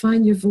need to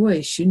find your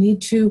voice. You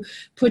need to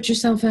put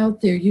yourself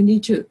out there.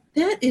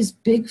 That is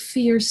big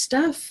fear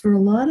stuff for a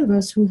lot of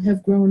us who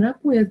have grown up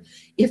with,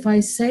 if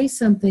I say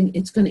something,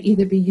 it's going to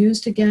either be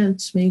used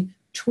against me,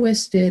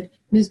 twisted,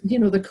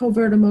 the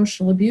covert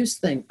emotional abuse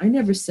thing. I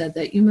never said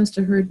that. You must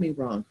have heard me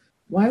wrong.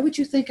 Why would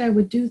you think I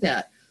would do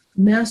that?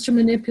 Master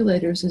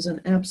manipulators is an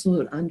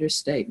absolute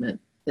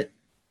understatement. That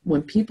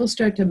when people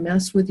start to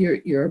mess with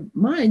your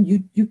mind,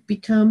 you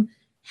become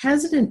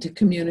hesitant to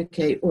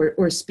communicate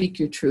or speak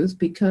your truth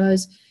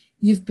because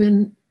you've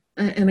been,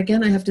 and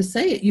again, I have to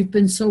say it, you've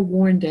been so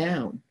worn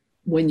down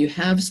when you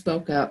have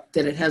spoke up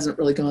that it hasn't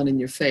really gone in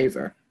your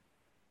favor.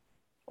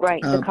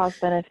 Right. The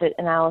cost-benefit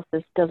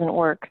analysis doesn't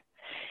work.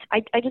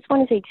 I just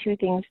want to say two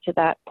things to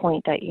that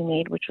point that you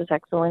made, which was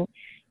excellent.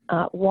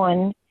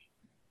 One,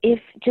 if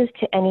just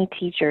to any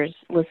teachers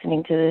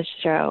listening to this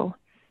show,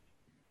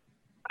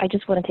 I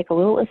just want to take a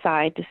little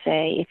aside to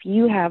say, if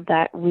you have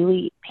that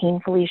really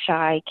painfully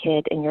shy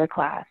kid in your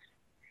class,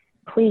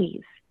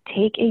 please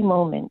take a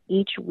moment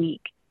each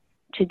week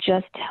to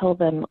just tell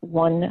them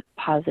one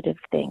positive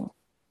thing.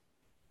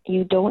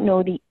 You don't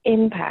know the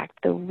impact,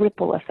 the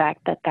ripple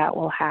effect that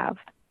will have.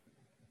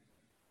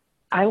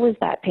 I was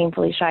that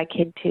painfully shy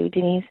kid too,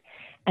 Denise,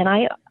 and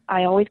I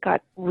always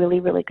got really,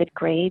 really good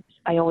grades.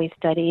 I always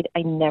studied.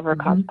 I never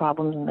caused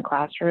problems in the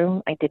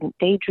classroom. I didn't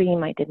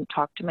daydream. I didn't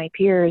talk to my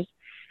peers.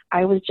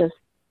 I was just,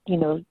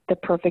 the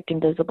perfect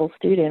invisible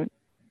student,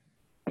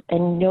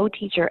 and no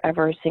teacher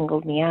ever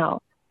singled me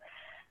out.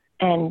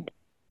 And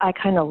I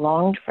kind of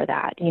longed for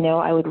that.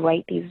 I would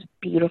write these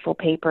beautiful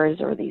papers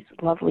or these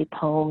lovely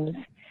poems,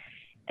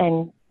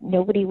 and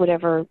nobody would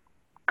ever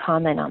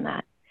comment on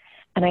that.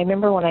 And I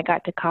remember when I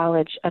got to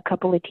college, a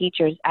couple of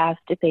teachers asked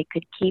if they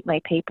could keep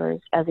my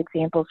papers as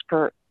examples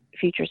for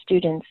future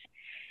students.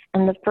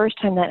 And the first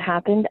time that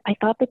happened, I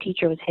thought the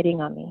teacher was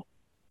hitting on me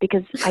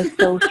because I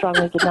so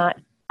strongly did not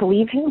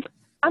believe him.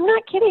 I'm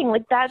not kidding.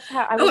 Like, that's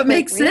how I was. Oh, it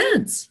makes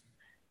sense.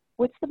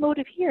 What's the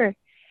motive here?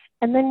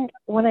 And then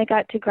when I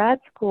got to grad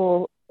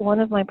school, one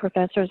of my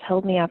professors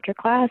held me after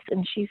class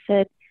and she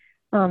said,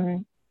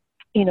 can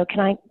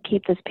I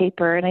keep this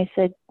paper? And I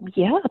said,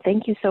 yeah,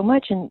 thank you so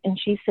much. And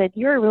she said,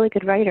 you're a really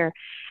good writer.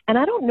 And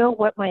I don't know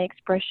what my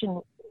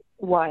expression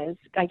was.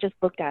 I just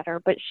looked at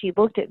her, but she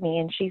looked at me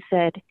and she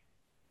said,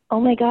 oh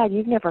my God,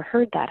 you've never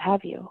heard that,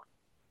 have you?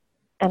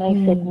 And I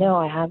said, no,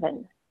 I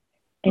haven't.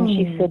 And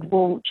she said,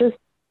 well, just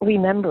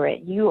remember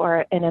it. You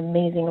are an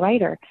amazing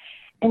writer.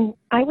 And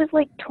I was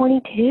like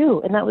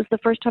 22, and that was the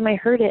first time I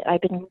heard it.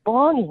 I've been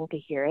longing to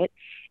hear it,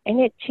 and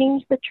it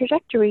changed the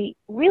trajectory,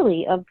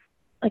 really, of,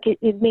 like,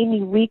 it made me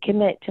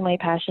recommit to my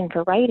passion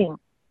for writing.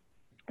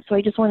 So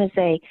I just want to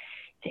say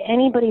to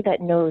anybody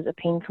that knows a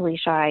painfully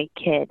shy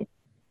kid,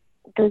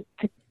 the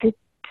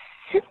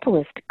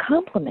simplest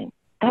compliment,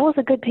 that was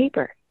a good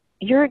paper.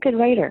 You're a good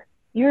writer.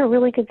 You're a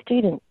really good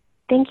student.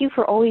 Thank you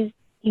for always,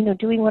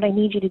 doing what I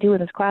need you to do in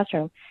this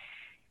classroom.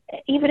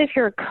 Even if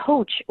you're a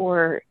coach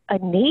or a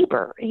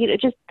neighbor,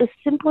 just the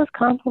simplest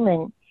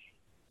compliment,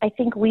 I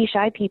think we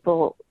shy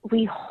people,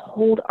 we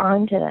hold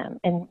on to them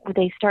and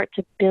they start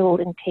to build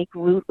and take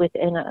root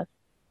within us.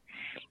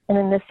 And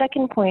then the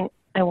second point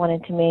I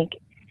wanted to make,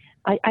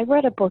 I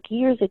read a book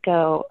years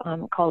ago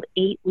called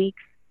 8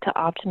 Weeks to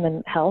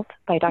Optimum Health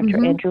by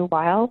Dr. Andrew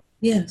Weil.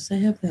 Yes, I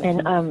have that.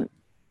 And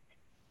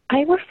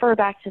I refer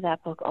back to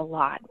that book a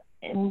lot.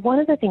 And one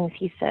of the things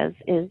he says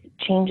is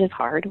change is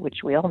hard,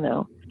 which we all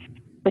know.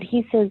 But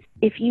he says,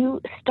 if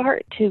you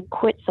start to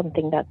quit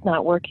something that's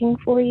not working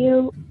for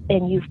you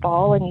and you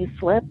fall and you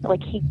slip,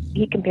 like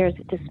he compares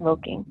it to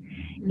smoking.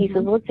 He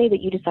says, let's say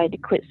that you decide to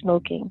quit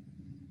smoking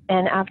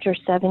and after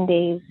 7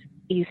 days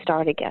you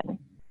start again.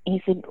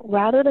 He said,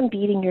 rather than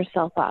beating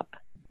yourself up,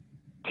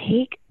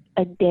 take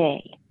a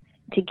day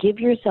to give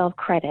yourself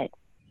credit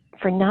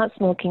for not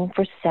smoking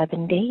for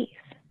 7 days.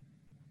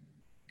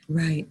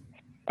 Right.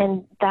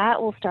 And that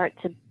will start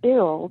to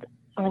build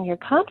on your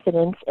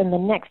confidence, and the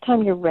next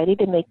time you're ready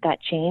to make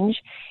that change,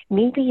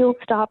 maybe you'll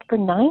stop for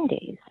 9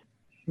 days.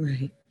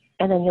 Right.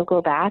 And then you'll go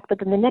back, but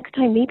then the next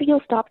time maybe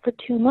you'll stop for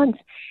 2 months.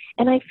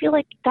 And I feel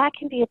like that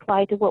can be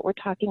applied to what we're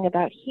talking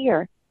about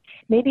here.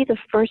 Maybe the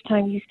first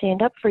time you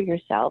stand up for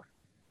yourself,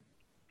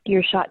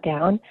 you're shot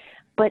down,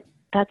 but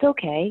that's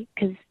okay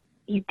because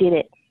you did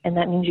it, and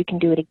that means you can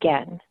do it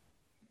again.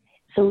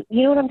 So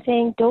you know what I'm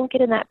saying? Don't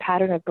get in that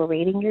pattern of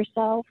berating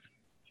yourself.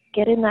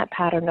 Get in that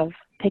pattern of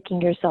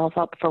picking yourself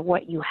up for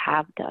what you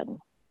have done.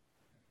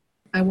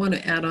 I want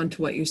to add on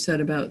to what you said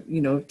about,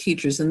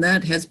 teachers, and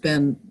that has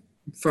been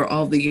for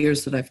all the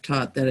years that I've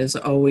taught, I've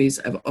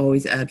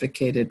always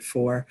advocated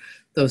for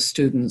those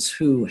students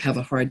who have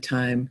a hard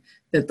time,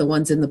 that the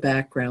ones in the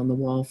background, the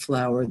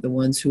wallflower, the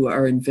ones who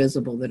are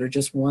invisible, that are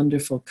just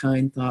wonderful,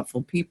 kind,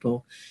 thoughtful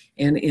people.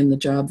 And in the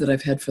job that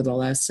I've had for the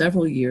last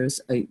several years,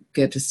 I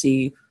get to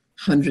see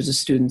hundreds of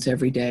students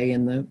every day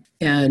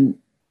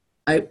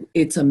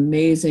it's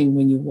amazing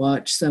when you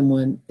watch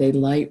someone, they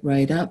light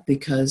right up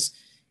because,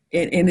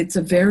 and it's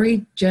a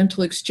very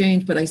gentle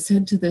exchange, but I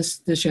said to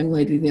this young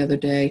lady the other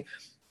day,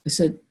 I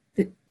said,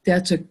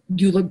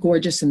 you look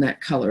gorgeous in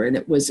that color. And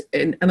it was,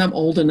 and I'm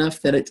old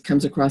enough that it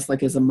comes across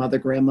like as a mother,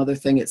 grandmother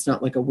thing. It's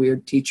not like a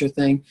weird teacher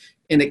thing.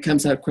 And it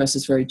comes out across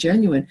as very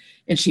genuine.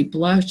 And she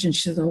blushed and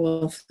she said, oh,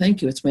 well,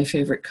 thank you. It's my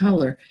favorite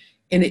color.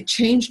 And it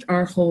changed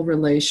our whole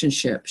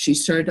relationship. She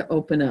started to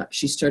open up.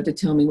 She started to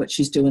tell me what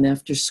she's doing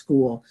after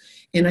school.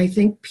 And I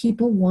think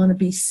people want to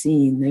be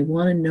seen. They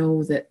want to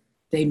know that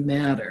they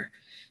matter.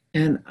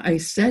 And I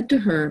said to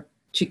her,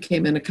 she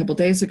came in a couple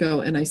days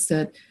ago, and I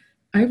said,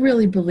 I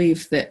really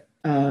believe that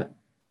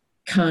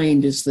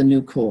kind is the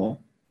new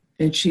cool.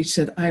 And she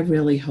said, I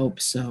really hope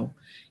so.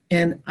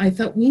 And I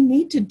thought, we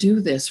need to do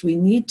this. We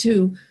need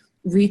to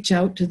reach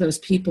out to those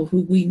people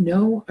who we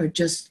know are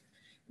just,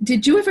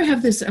 did you ever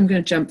have this? I'm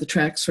going to jump the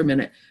tracks for a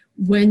minute.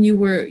 When you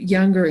were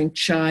younger and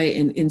shy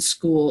and in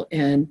school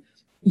and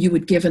you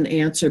would give an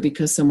answer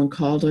because someone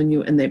called on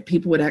you and that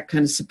people would act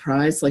kind of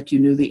surprised, like you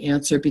knew the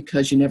answer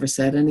because you never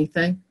said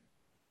anything?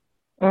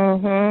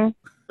 Mm-hmm.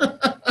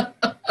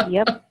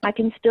 Yep. I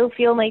can still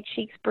feel my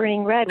cheeks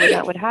burning red when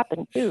that would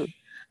happen too.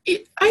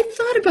 I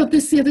thought about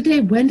this the other day.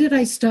 When did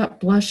I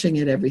stop blushing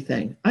at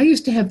everything? I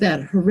used to have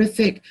that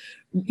horrific,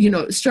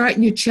 start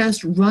in your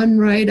chest, run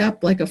right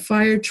up like a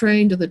fire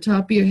train to the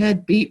top of your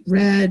head, beat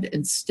red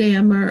and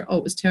stammer. Oh,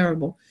 it was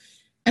terrible.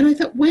 And I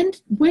thought, when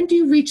do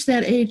you reach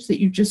that age that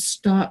you just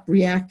stop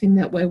reacting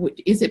that way?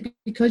 Is it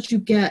because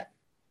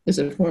is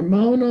it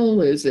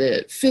hormonal? Is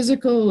it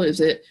physical?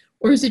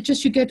 Or is it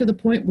just you get to the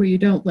point where you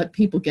don't let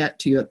people get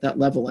to you at that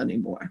level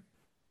anymore?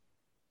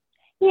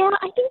 Yeah,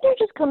 I think there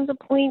just comes a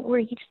point where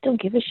you just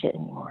don't give a shit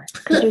anymore.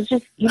 Because there's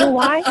just, you know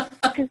why?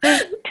 Because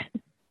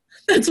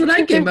that's what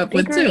I came up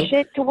with too.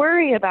 Shit to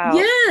worry about.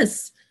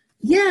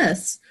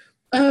 Yes.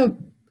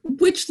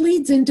 Which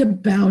leads into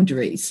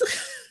boundaries.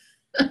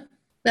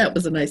 That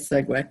was a nice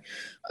segue.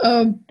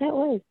 That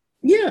was.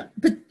 Yeah,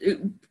 but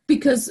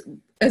because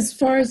as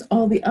far as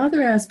all the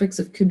other aspects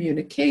of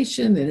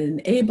communication and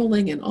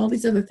enabling and all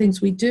these other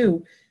things we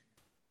do,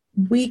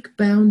 weak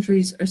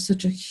boundaries are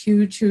such a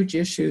huge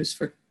issue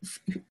for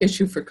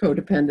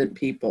codependent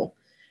people.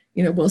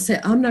 We'll say,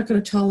 I'm not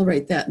going to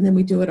tolerate that. And then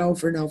we do it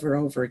over and over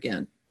and over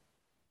again.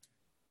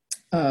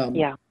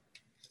 Yeah,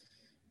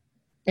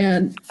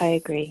 And I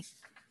agree.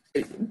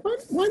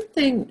 one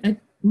thing I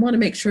want to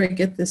make sure I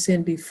get this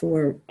in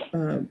before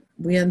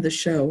we end the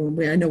show, and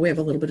I know we have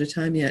a little bit of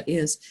time yet,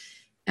 is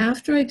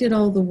after I did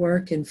all the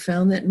work and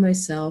found that in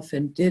myself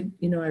and did,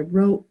 I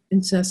wrote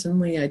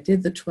incessantly, I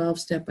did the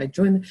 12-step, I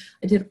joined,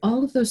 I did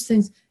all of those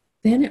things,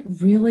 then it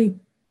really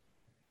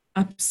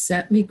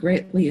upset me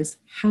greatly is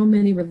how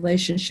many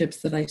relationships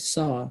that I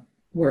saw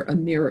were a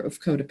mirror of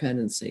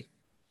codependency.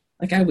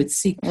 Like I would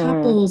see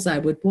couples, I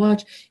would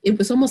watch. It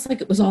was almost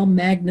like it was all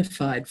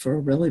magnified for a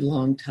really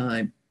long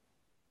time.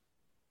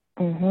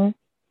 Mm-hmm.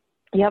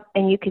 Yep,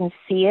 and you can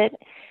see it.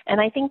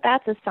 And I think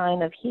that's a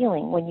sign of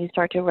healing when you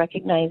start to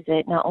recognize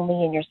it not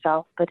only in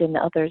yourself, but in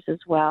others as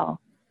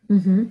well.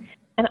 Mm-hmm.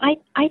 And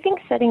I think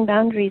setting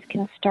boundaries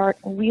can start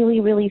really,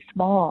 really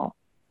small.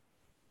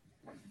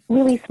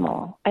 Really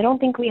small. I don't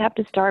think we have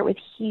to start with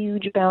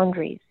huge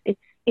boundaries.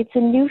 It's a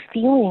new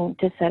feeling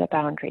to set a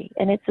boundary,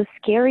 and it's a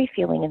scary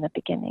feeling in the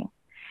beginning.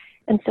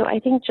 And so I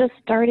think just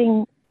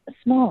starting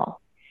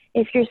small.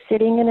 If you're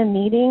sitting in a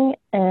meeting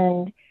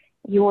and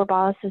your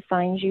boss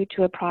assigns you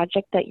to a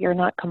project that you're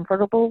not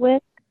comfortable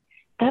with,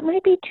 that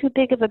might be too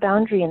big of a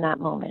boundary in that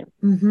moment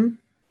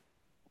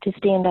to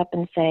stand up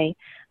and say,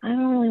 I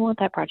don't really want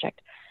that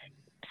project.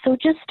 So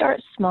just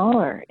start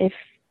smaller. If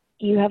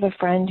you have a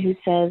friend who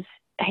says,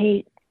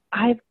 hey,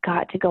 I've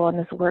got to go on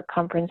this work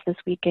conference this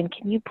weekend.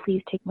 Can you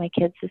please take my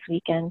kids this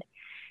weekend?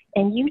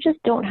 And you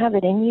just don't have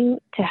it in you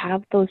to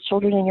have those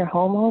children in your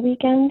home all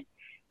weekend,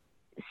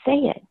 say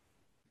it.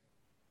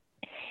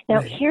 Now,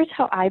 Right. here's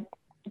how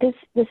this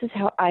is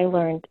how I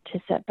learned to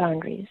set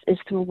boundaries, is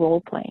through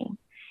role playing.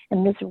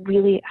 And this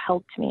really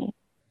helped me.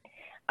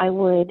 I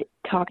would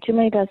talk to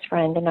my best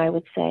friend and I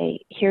would say,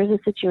 here's a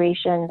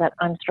situation that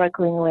I'm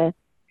struggling with.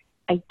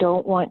 I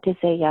don't want to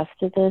say yes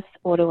to this.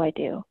 What do I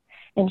do?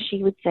 And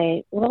she would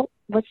say, well,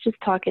 let's just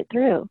talk it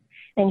through.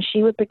 And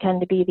she would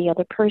pretend to be the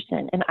other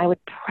person, and I would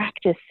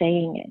practice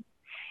saying it.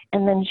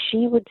 And then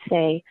she would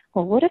say,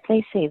 well, what if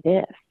they say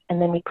this?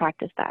 And then we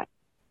practice that.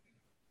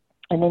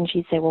 And then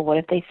she'd say, well, what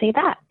if they say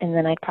that? And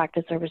then I'd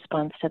practice a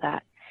response to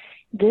that.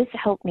 This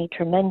helped me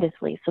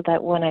tremendously so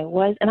that when I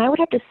would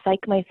have to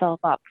psych myself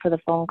up for the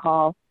phone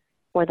call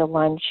or the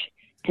lunch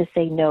to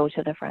say no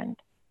to the friend.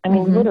 I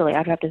mean, literally,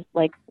 I'd have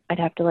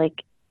to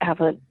have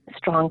a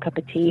strong cup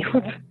of tea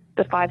with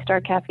the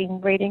 5-star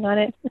caffeine rating on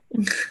it.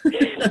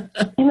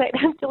 And I'd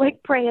have to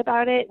pray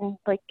about it and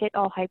get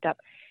all hyped up.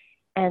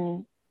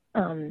 And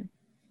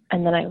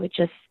then I would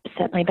just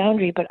set my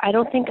boundary. But I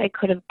don't think I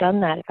could have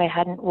done that if I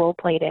hadn't role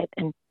played it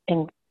and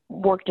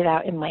worked it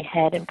out in my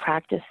head and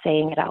practiced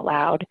saying it out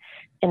loud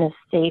in a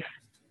safe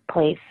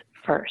place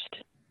first.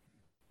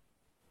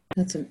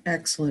 That's an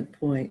excellent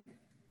point.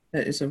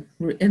 And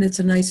it's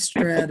a nice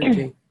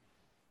strategy.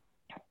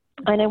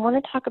 And I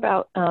want to talk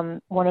about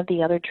one of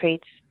the other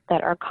traits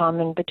that are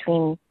common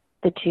between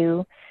the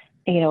two,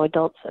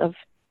 adult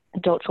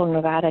children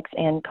of addicts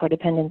and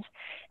codependents,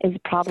 is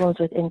problems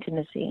with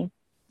intimacy.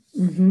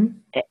 Mm-hmm.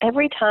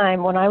 Every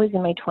time when I was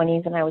in my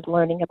 20s and I was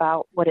learning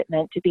about what it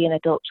meant to be an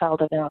adult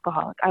child of an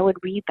alcoholic, I would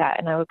read that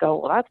and I would go,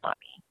 well, that's not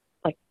me.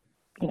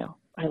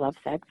 I love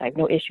sex. I have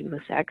no issue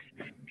with sex.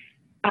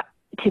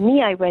 To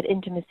me, I read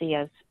intimacy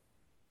as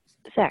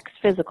sex,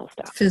 physical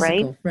stuff,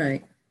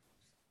 right?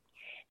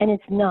 And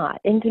it's not.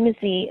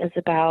 Intimacy is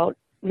about,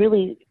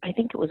 really, I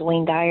think it was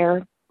Wayne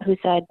Dyer who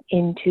said,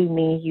 into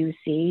me you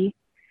see.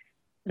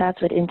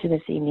 That's what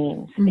intimacy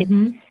means.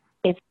 Mm-hmm.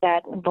 It's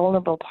that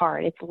vulnerable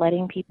part. It's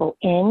letting people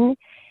in,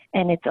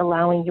 and it's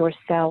allowing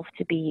yourself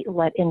to be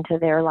let into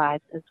their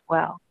lives as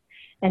well.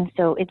 And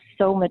so it's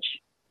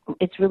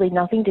really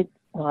nothing to,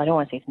 well, I don't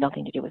want to say it's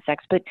nothing to do with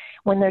sex, but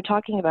when they're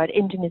talking about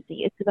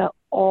intimacy, it's about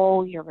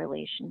all your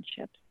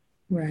relationships.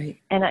 Right.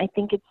 And I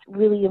think it's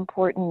really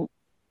important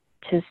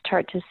to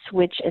start to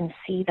switch and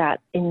see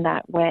that in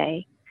that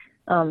way.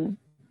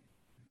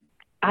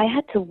 I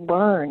had to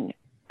learn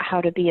how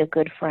to be a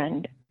good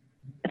friend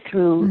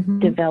through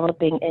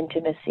developing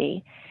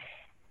intimacy.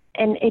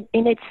 And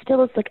it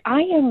still is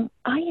I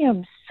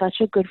am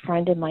such a good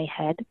friend in my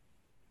head.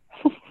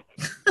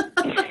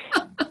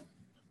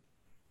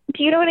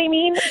 Do you know what I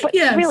mean? But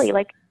yes. Really,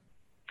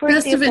 for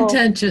best example, of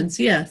intentions,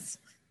 yes.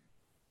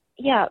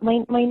 Yeah,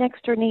 my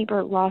next door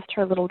neighbor lost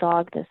her little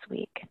dog this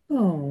week.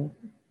 Oh.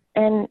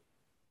 And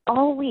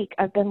all week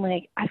I've been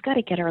I've got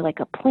to get her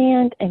a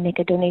plant and make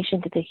a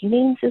donation to the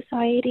Humane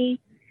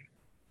Society.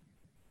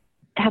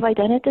 Have I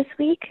done it this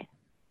week?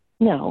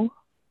 No.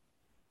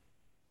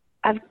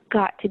 I've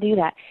got to do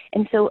that.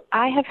 And so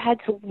I have had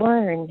to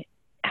learn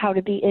how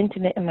to be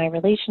intimate in my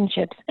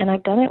relationships, and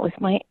I've done it with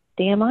my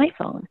damn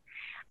iPhone.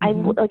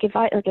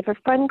 If a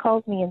friend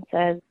calls me and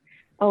says,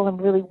 oh, I'm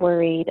really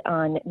worried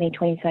on May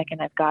 22nd,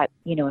 I've got,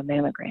 a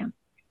mammogram.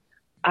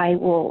 I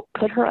will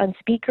put her on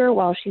speaker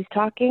while she's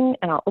talking,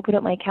 and I'll open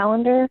up my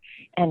calendar,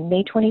 and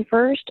May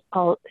 21st,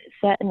 I'll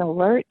set an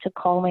alert to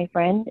call my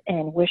friend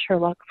and wish her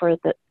luck for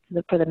the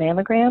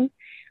mammogram.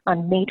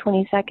 On May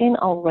 22nd,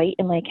 I'll write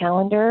in my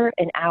calendar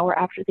an hour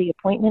after the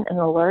appointment an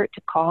alert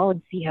to call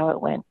and see how it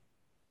went.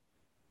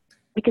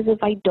 because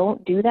if I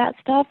don't do that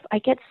stuff, I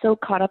get so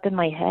caught up in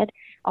my head,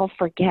 I'll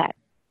forget.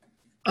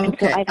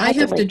 Okay, So I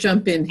have to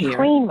jump in here.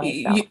 Train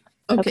myself.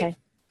 Okay.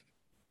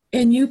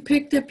 And you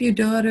picked up your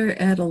daughter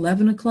at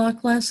 11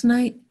 o'clock last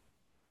night?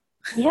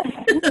 Yes.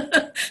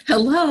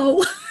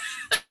 Hello.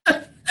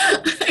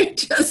 I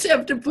just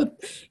have to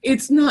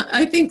it's not,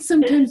 I think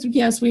sometimes,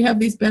 yes, we have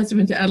these best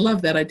of, I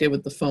love that idea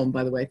with the phone,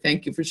 by the way.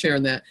 Thank you for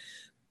sharing that.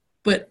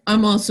 But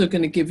I'm also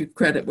going to give you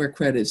credit where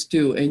credit is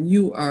due. And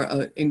you are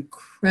an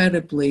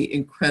incredibly,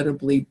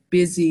 incredibly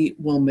busy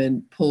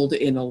woman pulled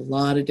in a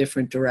lot of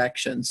different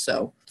directions.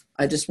 So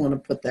I just want to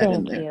put that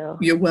in there. Thank you.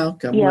 You're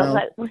welcome.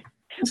 Yeah,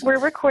 we're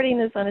recording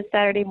this on a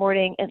Saturday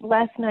morning. And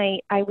last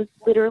night, I was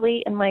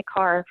literally in my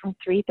car from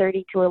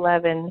 3:30 to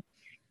 11,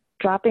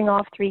 dropping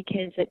off 3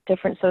 kids at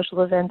different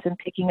social events and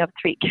picking up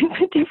 3 kids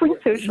at different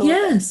social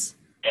events.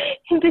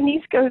 And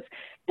Denise goes,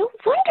 no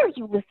wonder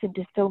you listen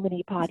to so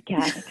many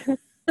podcasts.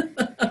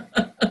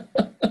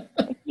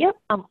 Yep,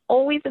 I'm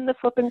always in the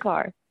flipping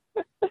car.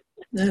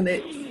 And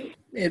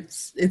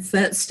it's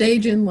that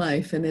stage in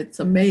life, and it's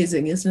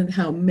amazing, isn't it,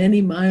 how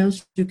many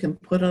miles you can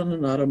put on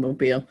an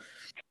automobile.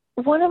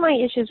 One of my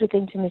issues with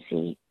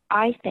intimacy,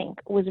 I think,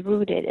 was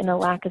rooted in a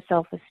lack of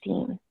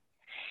self-esteem.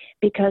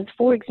 Because,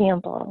 for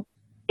example,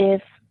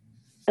 if,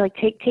 like,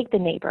 take the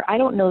neighbor. I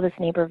don't know this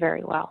neighbor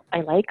very well.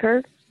 I like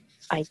her.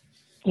 I,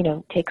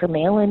 take her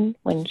mail in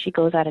when she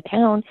goes out of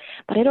town,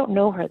 but I don't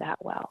know her that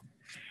well.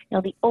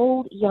 Now, the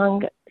old,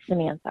 young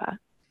Samantha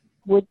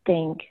would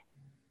think,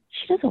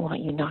 she doesn't want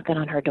you knocking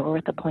on her door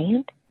with a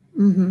plant.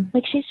 Mm-hmm.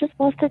 Like, she's just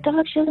lost a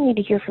dog. She doesn't need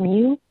to hear from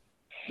you.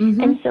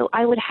 Mm-hmm. And so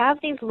I would have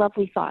these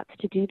lovely thoughts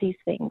to do these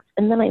things,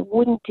 and then I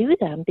wouldn't do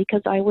them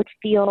because I would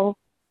feel,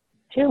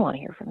 she doesn't want to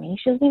hear from me.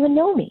 She doesn't even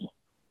know me.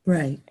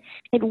 Right.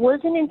 It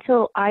wasn't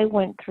until I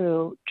went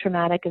through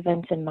traumatic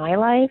events in my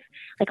life.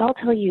 Like, I'll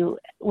tell you,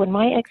 when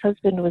my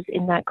ex-husband was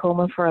in that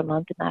coma for a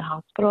month in that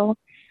hospital,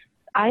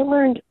 I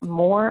learned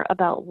more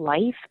about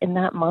life in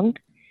that month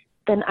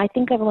than I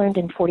think I've learned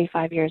in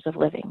 45 years of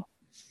living.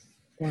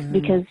 Wow.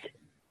 Because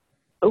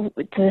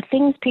the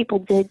things people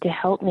did to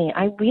help me,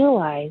 I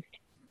realized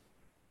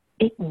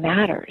it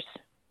matters.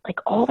 Like,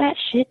 all that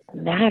shit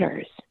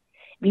matters.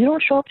 If you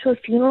don't show up to a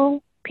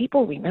funeral,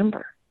 people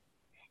remember.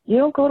 You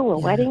don't go to a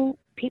wedding,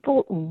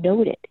 people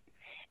note it.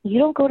 You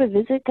don't go to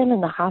visit them in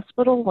the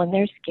hospital when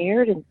they're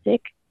scared and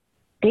sick,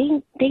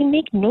 they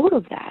make note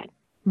of that.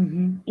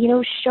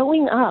 Mm-hmm.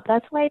 Showing up.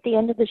 That's why at the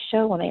end of the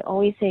show, when I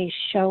always say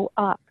show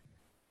up,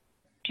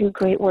 do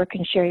great work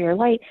and share your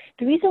light,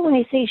 the reason why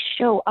I say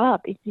show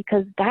up is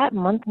because that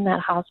month in that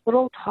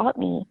hospital taught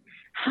me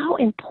how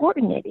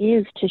important it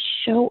is to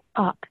show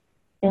up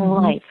in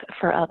life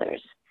for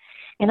others.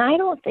 And I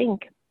don't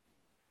think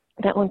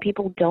that when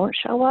people don't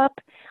show up,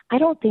 I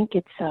don't think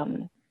it's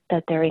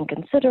that they're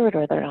inconsiderate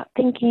or they're not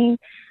thinking.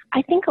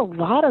 I think a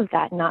lot of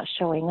that not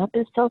showing up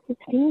is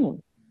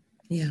self-esteem.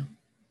 Yeah.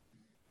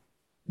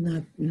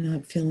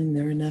 Not feeling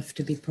they're enough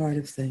to be part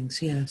of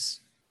things.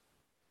 Yes.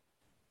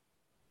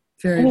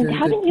 Very, very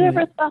haven't you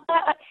ever thought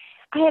that?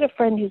 I had a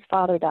friend whose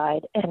father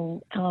died,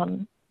 and,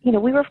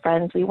 we were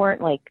friends. We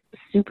weren't, like,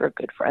 super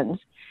good friends,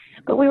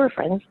 but we were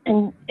friends,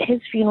 and his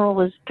funeral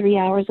was 3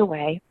 hours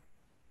away.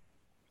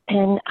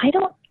 And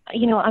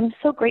I'm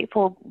so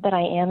grateful that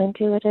I am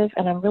intuitive,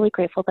 and I'm really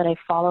grateful that I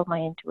follow my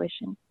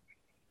intuition.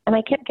 And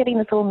I kept getting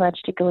this little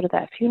nudge to go to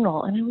that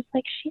funeral, and I was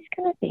like, she's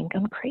going to think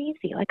I'm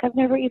crazy. Like, I've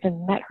never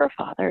even met her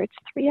father. It's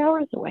 3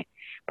 hours away.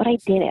 But I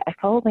did it. I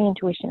followed my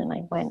intuition, and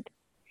I went.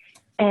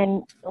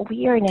 And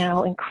we are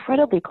now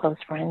incredibly close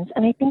friends.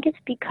 And I think it's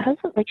because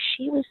of,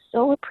 she was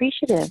so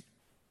appreciative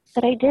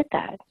that I did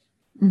that.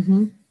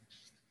 Mm-hmm.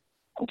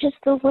 Just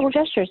those little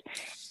gestures.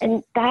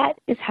 And that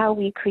is how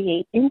we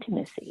create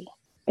intimacy,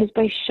 is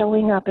by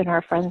showing up in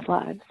our friends'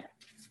 lives.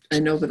 I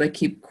know that I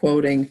keep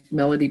quoting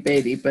Melody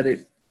Beattie, but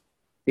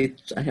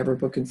I have her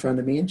book in front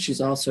of me, and she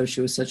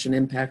was such an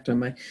impact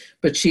on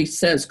but she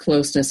says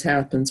closeness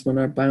happens when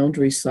our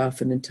boundaries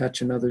soften and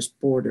touch another's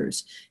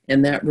borders.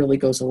 And that really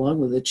goes along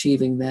with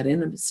achieving that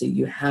intimacy.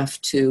 You have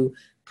to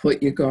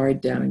put your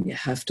guard down. You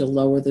have to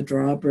lower the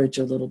drawbridge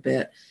a little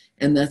bit.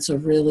 And that's a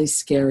really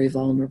scary,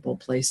 vulnerable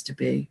place to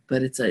be.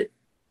 But it's an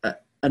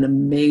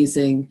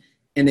amazing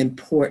and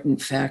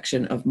important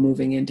faction of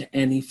moving into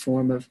any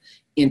form of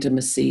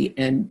intimacy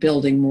and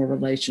building more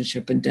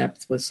relationship and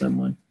depth with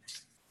someone.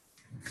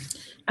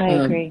 I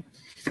agree.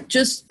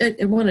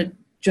 I want to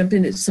jump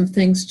into some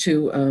things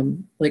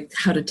to like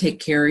how to take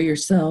care of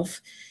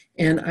yourself.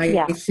 And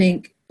I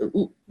think,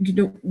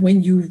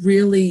 when you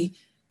really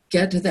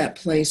get to that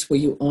place where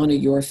you honor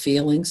your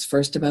feelings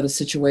first about a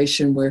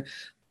situation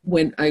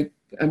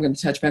I'm going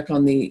to touch back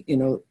on the,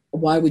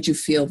 why would you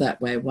feel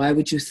that way? Why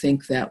would you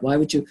think that?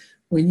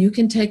 When you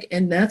can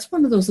and that's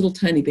one of those little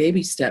tiny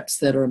baby steps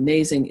that are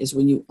amazing, is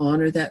when you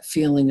honor that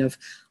feeling of,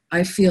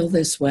 I feel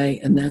this way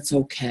and that's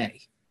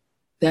okay.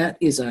 That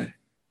is a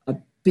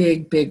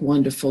big, big,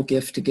 wonderful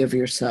gift to give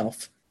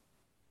yourself.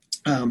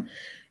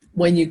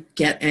 When you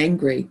get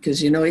angry,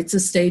 because, it's a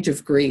stage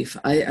of grief.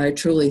 I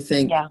truly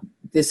think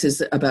this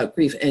is about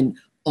grief, and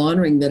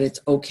honoring that it's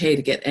okay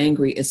to get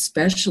angry,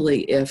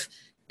 especially if,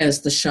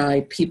 as the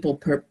shy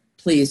people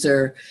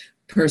pleaser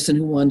person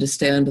who wanted to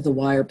stay under the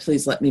wire,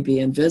 please let me be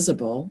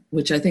invisible,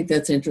 which I think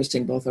that's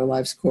interesting. Both our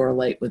lives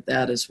correlate with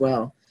that as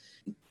well.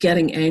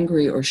 Getting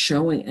angry or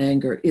showing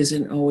anger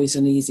isn't always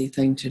an easy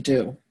thing to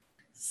do.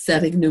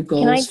 Setting new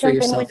Can I goals for jump in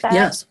with yourself. that?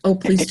 Yes. Oh,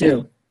 please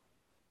do.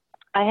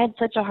 I had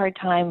such a hard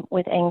time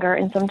with anger,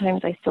 and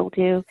sometimes I still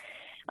do.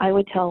 I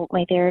would tell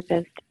my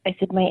therapist, I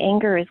said, my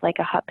anger is like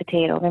a hot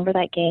potato. Remember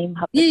that game,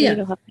 hot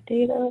potato, hot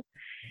potato?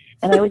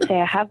 And I would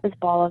say, I have this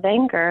ball of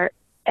anger,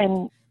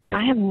 and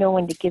I have no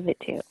one to give it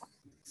to,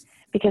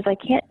 because I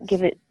can't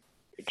give it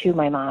to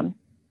my mom,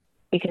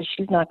 because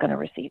she's not going to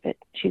receive it.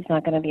 She's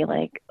not going to be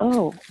like,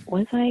 oh,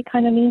 was I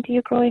kind of mean to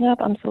you growing up?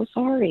 I'm so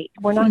sorry.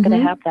 We're not going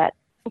to have that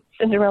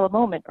Cinderella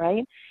moment,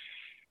 right?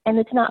 And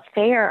it's not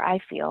fair, I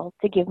feel,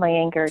 to give my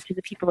anger to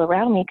the people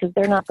around me, because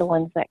they're not the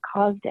ones that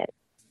caused it.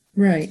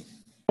 Right.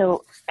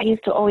 So I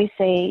used to always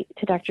say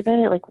to Dr.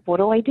 Bennett, like, what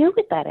do I do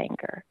with that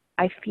anger?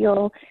 I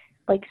feel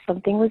like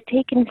something was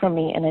taken from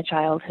me in a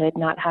childhood,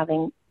 not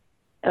having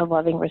a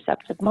loving,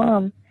 receptive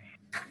mom.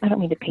 I don't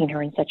mean to paint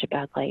her in such a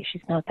bad light.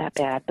 She's not that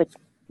bad, but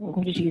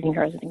I'm just using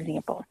her as an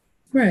example.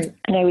 Right.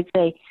 And I would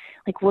say,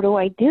 like, what do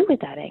I do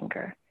with that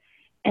anger?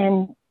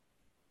 And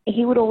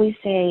he would always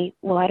say,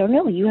 well, I don't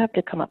know. You have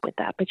to come up with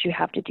that, but you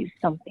have to do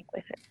something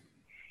with it.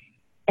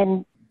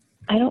 And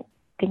I don't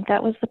think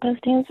that was the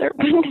best answer.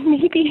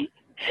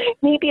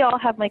 Maybe I'll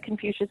have my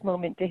Confucius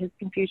moment to his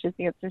Confucius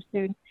answer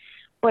soon.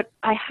 But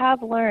I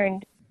have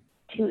learned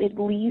to at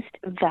least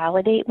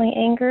validate my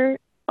anger,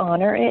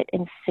 honor it,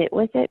 and sit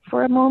with it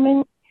for a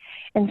moment.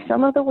 And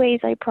some of the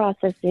ways I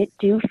process it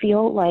do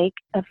feel like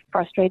a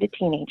frustrated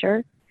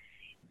teenager.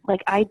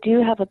 Like, I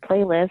do have a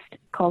playlist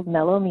called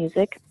Mellow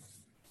Music,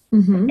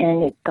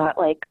 and it's got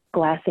like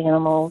glass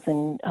animals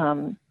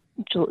and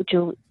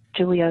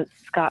Julia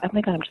Scott. Oh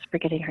my God, I'm just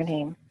forgetting her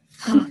name.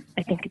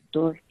 I think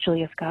it's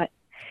Julia Scott.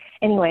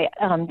 Anyway,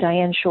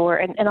 Diane Shore,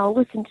 and I'll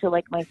listen to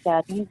like my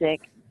sad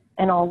music,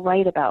 and I'll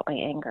write about my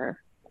anger.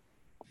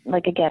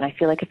 Like, again, I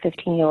feel like a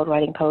 15-year-old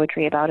writing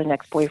poetry about an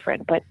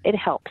ex-boyfriend, but it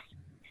helps.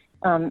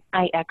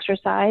 I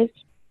exercise.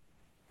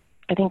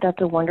 I think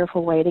that's a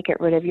wonderful way to get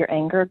rid of your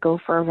anger. Go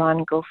for a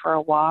run, go for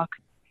a walk,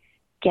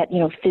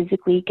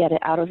 physically get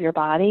it out of your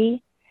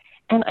body.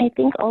 And I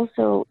think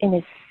also in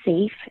a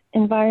safe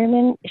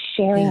environment,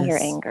 sharing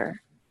your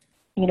anger,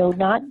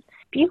 not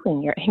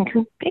spewing your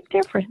anger, big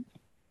difference.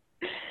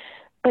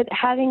 But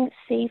having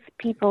safe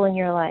people in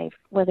your life,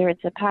 whether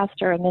it's a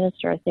pastor, a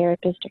minister, a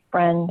therapist, a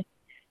friend,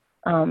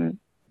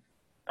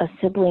 a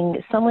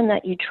sibling, someone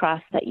that you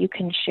trust that you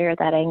can share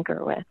that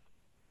anger with.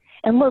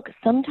 And look,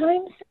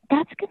 sometimes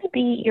that's going to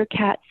be your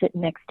cat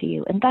sitting next to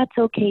you, and that's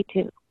okay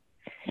too.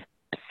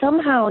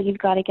 Somehow you've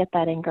got to get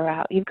that anger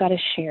out. You've got to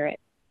share it.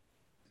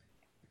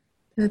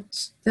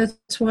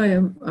 That's why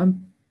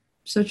I'm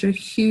such a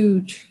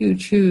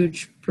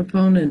huge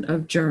proponent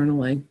of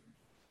journaling.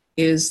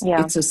 It's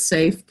a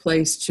safe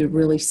place to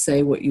really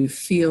say what you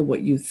feel,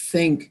 what you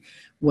think,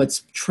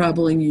 what's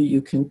troubling you.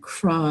 You can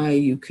cry,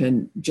 you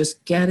can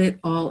just get it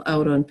all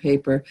out on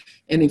paper.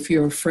 And if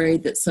you're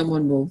afraid that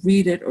someone will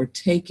read it or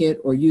take it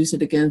or use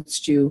it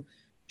against you,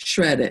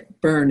 shred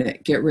it, burn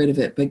it, get rid of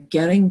it. But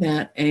getting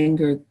that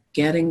anger,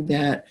 getting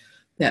that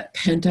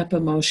pent-up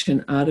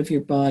emotion out of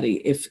your body.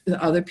 If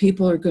other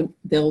people are good,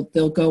 they'll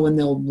go and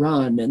they'll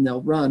run and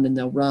they'll run and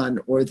they'll run,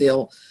 or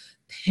they'll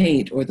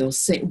paint, or they'll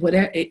sing,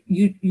 whatever.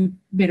 You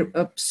made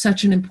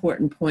such an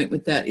important point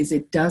with that, is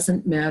it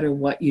doesn't matter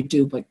what you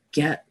do, but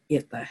get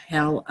it the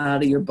hell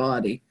out of your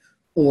body,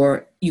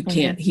 or you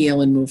can't heal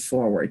and move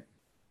forward.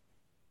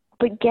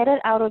 But get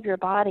it out of your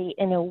body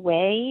in a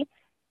way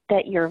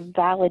that you're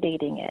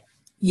validating it.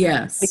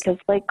 Yes. Because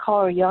like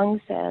Carl Jung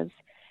says,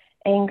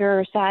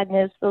 anger,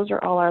 sadness, those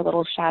are all our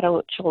little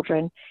shadow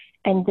children,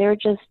 and they're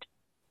just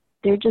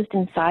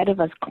inside of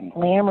us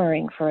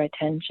clamoring for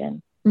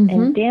attention.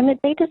 And damn it,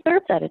 they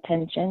deserve that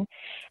attention.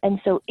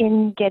 And so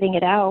in getting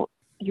it out,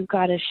 you've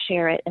got to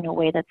share it in a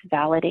way that's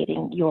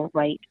validating your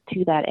right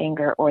to that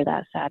anger or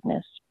that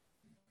sadness.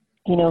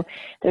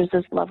 There's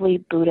this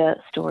lovely Buddha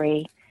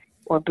story,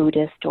 or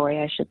Buddhist story,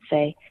 I should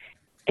say.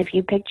 If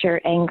you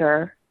picture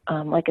anger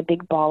like a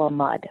big ball of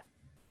mud,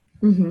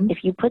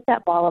 if you put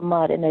that ball of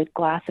mud in a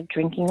glass of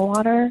drinking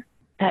water,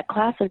 that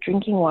glass of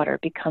drinking water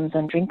becomes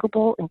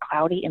undrinkable and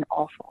cloudy and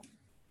awful.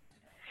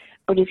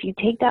 But if you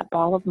take that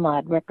ball of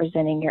mud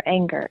representing your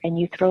anger and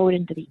you throw it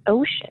into the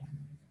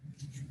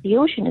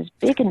ocean is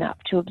big enough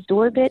to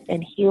absorb it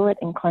and heal it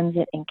and cleanse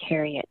it and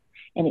carry it.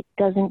 And it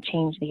doesn't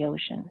change the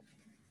ocean.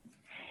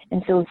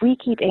 And so if we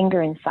keep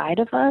anger inside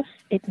of us,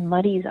 it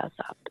muddies us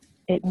up.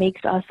 It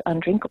makes us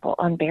undrinkable,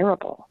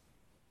 unbearable.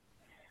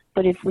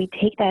 But if we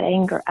take that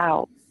anger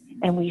out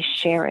and we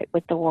share it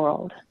with the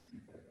world,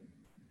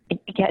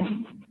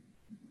 again,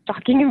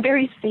 talking in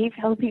very safe,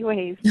 healthy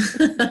ways.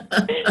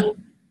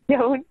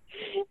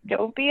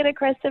 Don't be an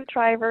aggressive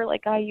driver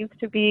like I used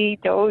to be.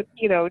 Don't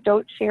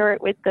share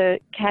it with the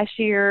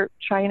cashier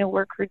trying to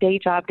work her day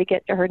job to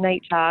get to her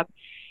night job.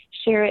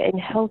 Share it in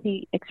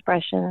healthy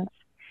expressions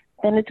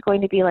then it's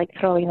going to be like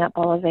throwing that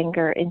ball of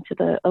anger into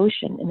the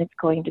ocean, and it's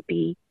going to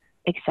be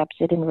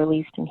accepted and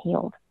released and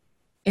healed.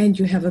 And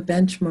you have a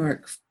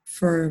benchmark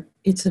for,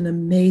 it's an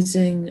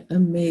amazing,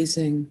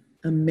 amazing,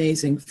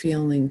 amazing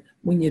feeling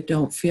when you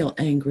don't feel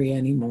angry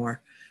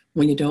anymore,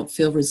 when you don't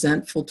feel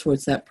resentful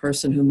towards that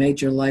person who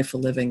made your life a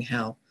living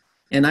hell.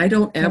 And I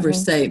don't ever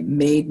say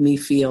made me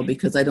feel,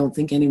 because I don't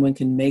think anyone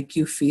can make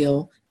you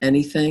feel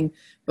anything.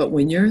 But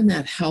when you're in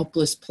that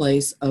helpless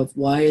place of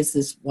why is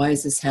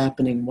this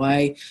happening?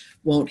 Why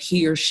won't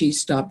he or she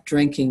stop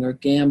drinking or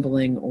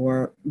gambling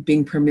or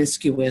being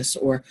promiscuous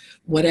or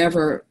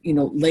whatever,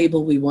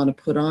 label we want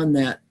to put on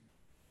that?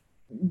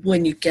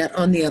 When you get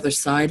on the other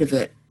side of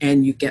it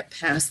and you get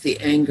past the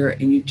anger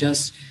and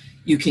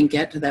you can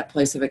get to that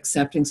place of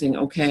accepting, saying,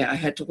 okay, I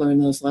had to learn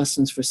those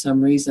lessons for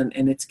some reason,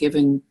 and it's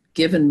given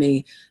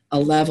me a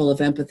level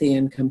of empathy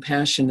and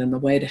compassion and a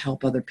way to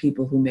help other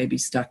people who may be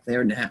stuck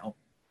there now.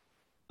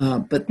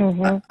 But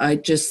I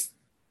just,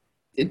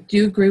 do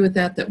you agree with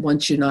that? That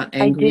once you're not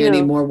angry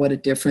anymore, what a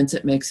difference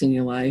it makes in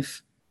your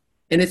life?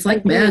 And it's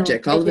like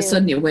magic. All of a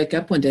sudden you wake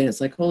up one day and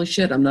it's like, holy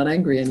shit, I'm not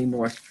angry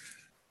anymore.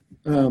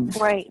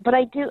 Right. But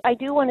I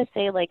do want to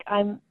say, like,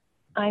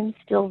 I'm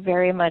still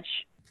very much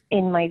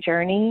in my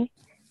journey.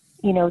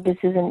 This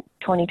isn't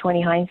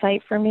 20/20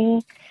 hindsight for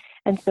me.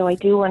 And so I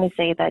do want to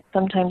say that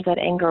sometimes that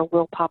anger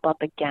will pop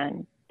up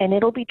again, and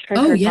it'll be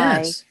triggered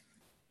by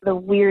the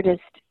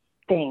weirdest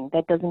thing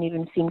that doesn't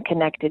even seem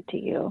connected to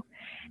you.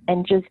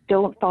 And just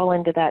don't fall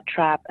into that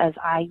trap, as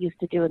I used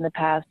to do in the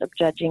past, of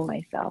judging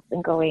myself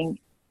and going,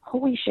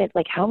 holy shit,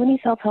 like, how many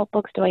self-help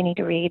books do I need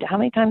to read? How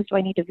many times do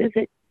I need to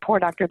visit poor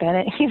Dr.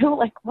 Bennett?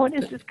 When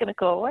is this going to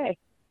go away?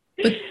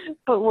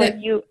 But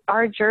when you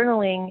are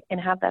journaling and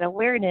have that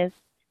awareness,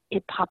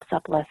 it pops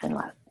up less and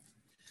less.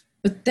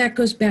 But that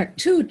goes back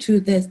to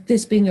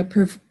this being a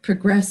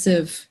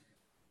progressive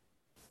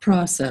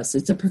process.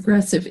 It's a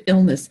progressive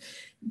illness.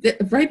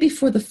 Right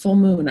before the full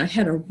moon, I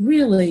had a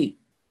really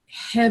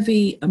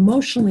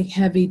emotionally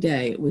heavy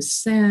day. It was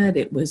sad.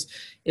 It was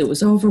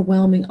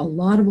overwhelming. A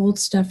lot of old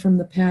stuff from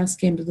the past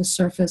came to the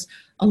surface.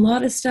 A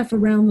lot of stuff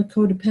around the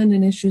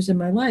codependent issues in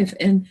my life.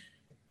 And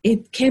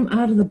it came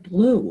out of the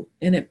blue,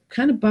 and it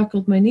kind of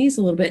buckled my knees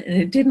a little bit. And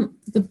it didn't,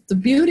 the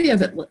beauty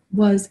of it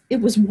was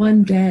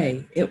one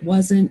day. It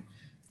wasn't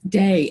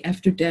day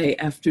after day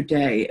after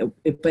day,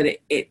 but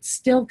it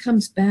still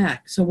comes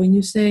back. So when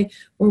you say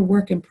we're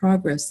work in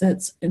progress,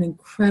 that's an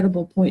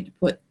incredible point to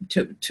put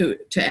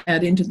to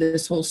add into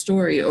this whole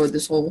story or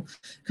this whole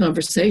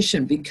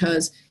conversation,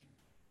 because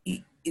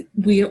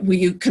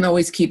we can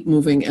always keep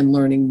moving and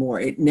learning more.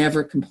 It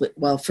never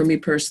well, for me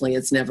personally,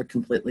 it's never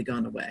completely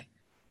gone away,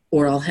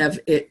 or I'll have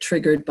it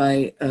triggered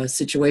by a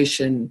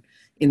situation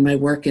in my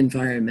work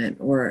environment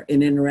or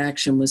an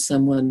interaction with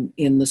someone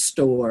in the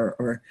store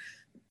or.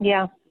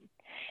 Yeah.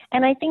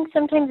 And I think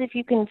sometimes if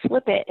you can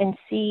flip it and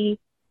see,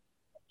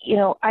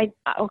 I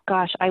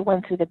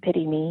went through the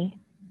pity me,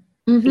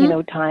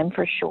 time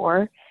for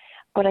sure.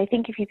 But I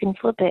think if you can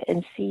flip it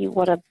and see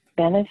what a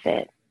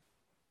benefit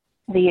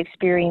the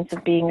experience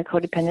of being a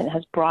codependent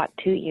has brought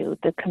to you,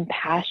 the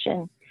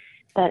compassion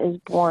that is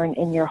born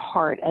in your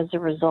heart as a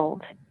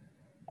result,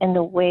 and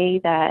the way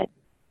that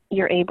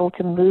you're able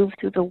to move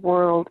through the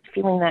world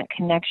feeling that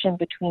connection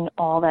between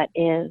all that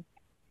is,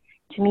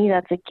 to me,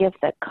 that's a gift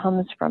that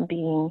comes from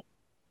being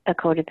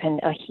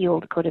a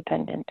healed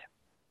codependent.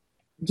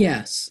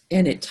 Yes,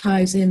 and it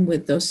ties in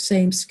with those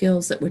same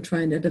skills that we're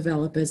trying to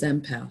develop as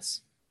empaths.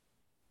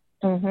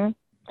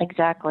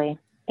 Exactly.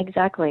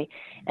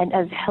 And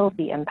as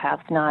healthy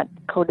empaths, not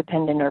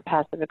codependent or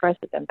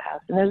passive-aggressive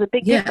empaths. And there's a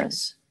big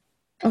difference.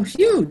 Oh,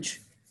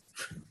 huge.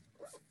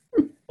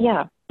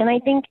 Yeah, and I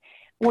think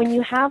when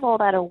you have all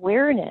that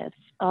awareness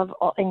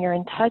and you're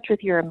in touch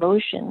with your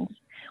emotions,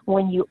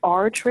 when you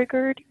are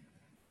triggered,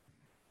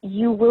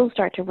 you will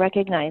start to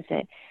recognize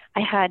it.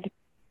 I had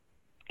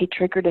a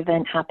triggered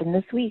event happen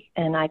this week,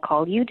 and I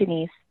called you,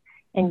 Denise,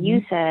 and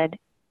you said,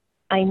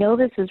 I know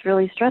this is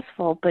really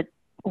stressful, but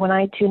when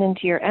I tune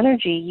into your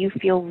energy, you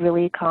feel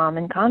really calm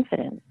and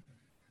confident.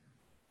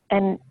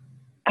 And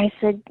I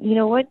said, you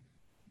know what?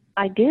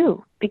 I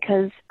do,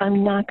 because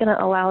I'm not going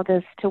to allow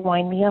this to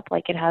wind me up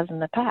like it has in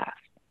the past.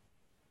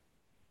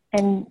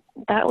 And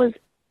that was,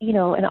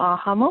 an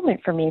aha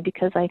moment for me,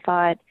 because I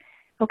thought,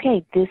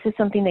 okay, this is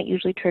something that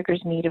usually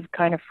triggers me to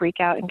kind of freak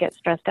out and get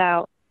stressed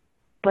out,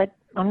 but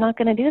I'm not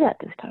going to do that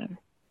this time.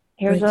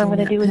 Here's what I'm going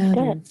to do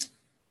instead.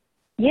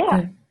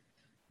 Yeah.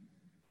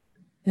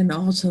 And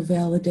also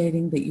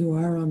validating that you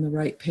are on the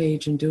right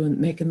page and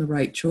making the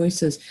right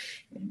choices,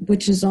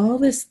 which is all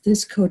this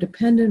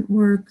codependent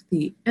work,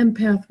 the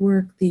empath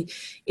work,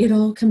 it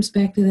all comes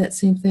back to that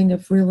same thing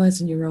of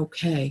realizing you're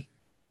okay.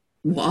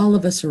 All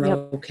of us are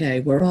okay.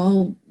 We're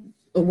all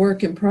a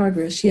work in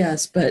progress,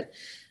 yes, but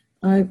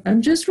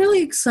I'm just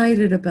really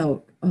excited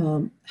about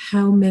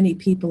how many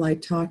people I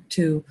talk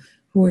to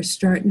who are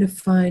starting to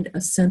find a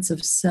sense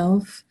of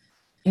self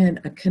and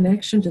a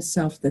connection to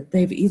self that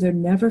they've either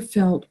never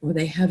felt or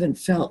they haven't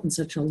felt in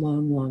such a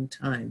long, long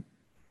time.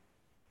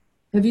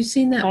 Have you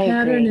seen that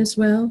pattern as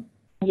well?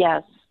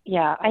 Yes,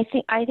 Yeah,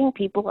 I think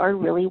people are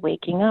really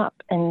waking up,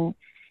 and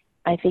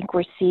I think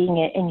we're seeing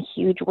it in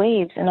huge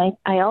waves. And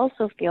I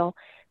also feel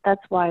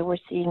that's why we're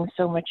seeing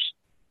so much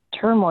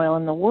turmoil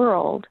in the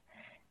world,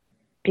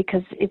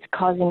 because it's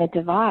causing a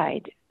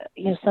divide.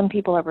 You know, some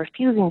people are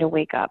refusing to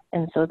wake up,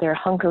 and so they're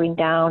hunkering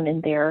down in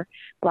their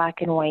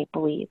black and white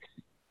beliefs.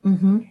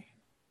 Mm-hmm.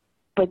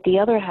 But the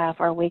other half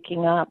are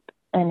waking up,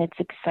 and it's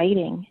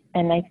exciting.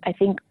 And I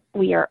think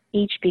we are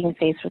each being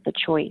faced with a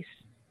choice.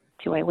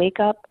 Do I wake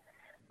up,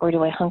 or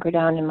do I hunker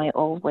down in my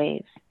old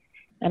ways?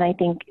 And I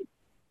think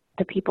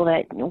the people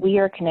that we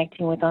are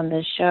connecting with on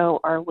this show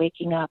are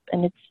waking up,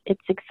 and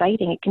it's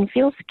exciting. It can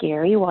feel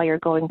scary while you're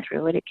going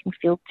through it. It can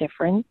feel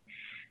different.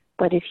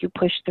 But if you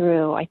push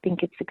through, I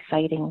think it's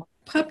exciting.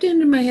 Popped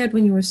into my head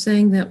when you were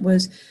saying that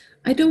was,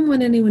 I don't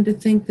want anyone to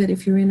think that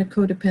if you're in a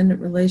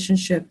codependent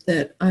relationship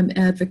that I'm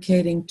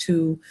advocating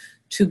to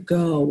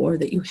go, or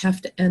that you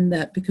have to end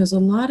that, because a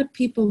lot of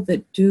people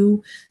that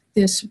do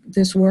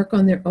this work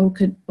on their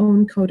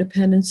own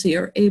codependency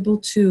are able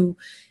to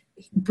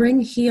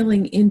bring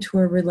healing into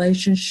a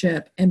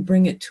relationship and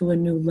bring it to a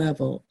new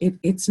level.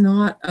 It's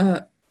not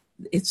that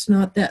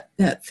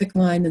thick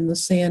line in the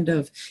sand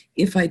of,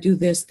 if I do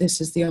this, this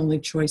is the only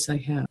choice I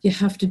have. You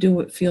have to do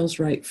what feels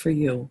right for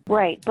you.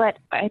 Right, but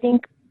I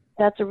think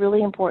that's a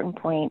really important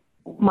point.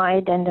 My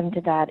addendum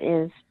to that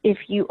is, if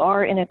you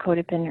are in a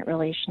codependent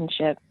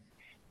relationship,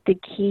 the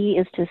key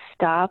is to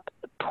stop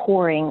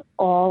pouring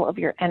all of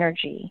your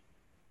energy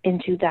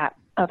into that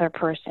other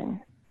person,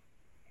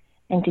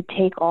 and to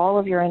take all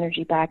of your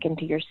energy back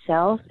into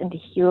yourself, and to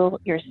heal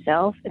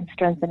yourself and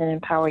strengthen and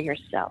empower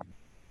yourself.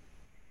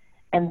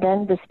 And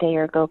then the stay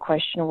or go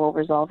question will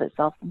resolve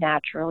itself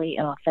naturally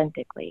and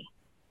authentically.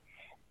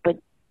 But,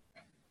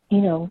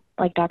 you know,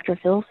 like Dr.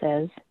 Phil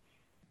says,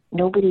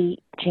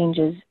 nobody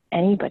changes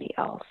anybody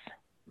else.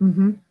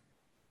 Mm-hmm.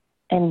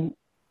 And,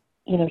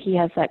 you know, he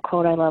has that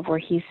quote I love where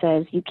he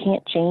says, you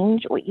can't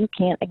change what you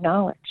can't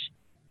acknowledge.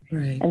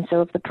 Right. And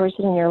so if the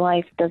person in your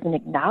life doesn't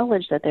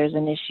acknowledge that there's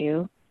an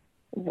issue,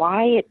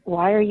 why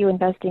are you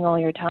investing all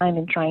your time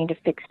in trying to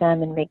fix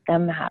them and make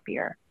them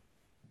happier?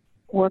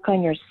 Work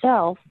on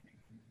yourself,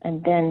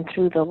 and then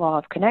through the law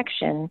of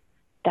connection,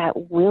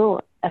 that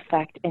will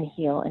affect and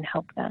heal and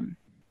help them.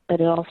 But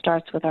it all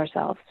starts with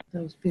ourselves.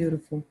 That was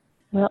beautiful.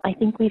 Well, I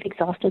think we've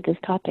exhausted this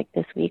topic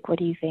this week. What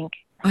do you think?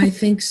 I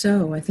think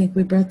so. I think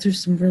we brought through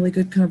some really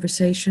good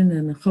conversation,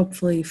 and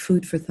hopefully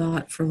food for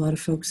thought for a lot of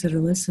folks that are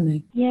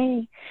listening.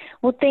 Yay.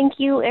 Well, thank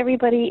you,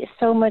 everybody,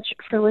 so much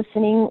for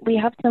listening. We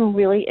have some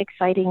really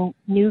exciting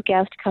new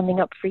guests coming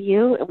up for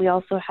you. We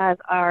also have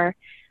our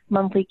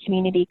monthly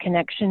community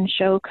connection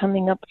show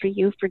coming up for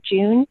you for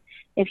June.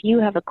 If you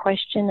have a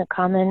question, a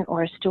comment,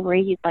 or a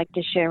story you'd like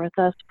to share with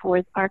us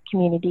for our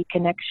community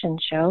connection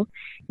show,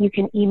 you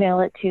can email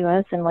it to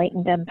us,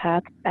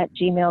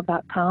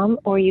 enlightenedempath@gmail.com,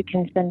 or you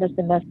can send us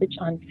a message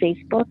on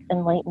Facebook,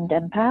 Enlightened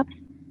Empaths.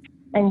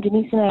 And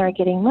Denise and I are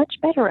getting much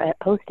better at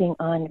posting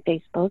on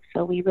Facebook,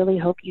 so we really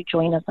hope you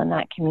join us on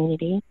that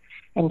community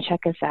and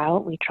check us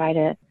out. We try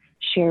to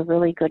share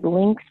really good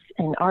links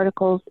and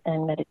articles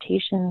and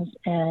meditations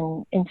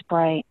and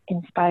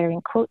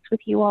inspiring quotes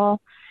with you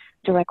all,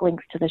 direct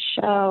links to the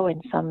show,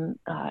 and some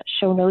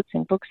show notes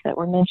and books that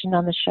were mentioned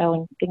on the show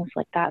and things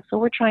like that. So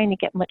we're trying to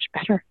get much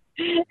better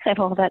at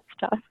all that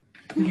stuff.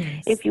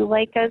 Yes. If you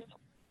like us,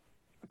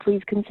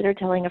 please consider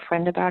telling a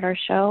friend about our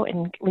show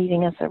and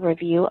leaving us a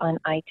review on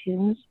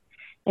iTunes.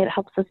 It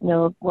helps us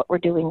know what we're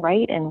doing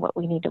right and what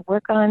we need to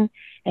work on,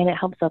 and it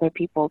helps other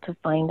people to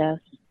find us.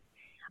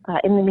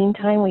 In the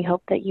meantime, we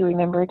hope that you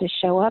remember to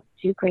show up,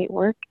 do great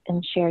work,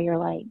 and share your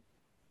light.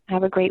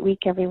 Have a great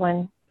week,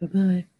 everyone. Bye-bye.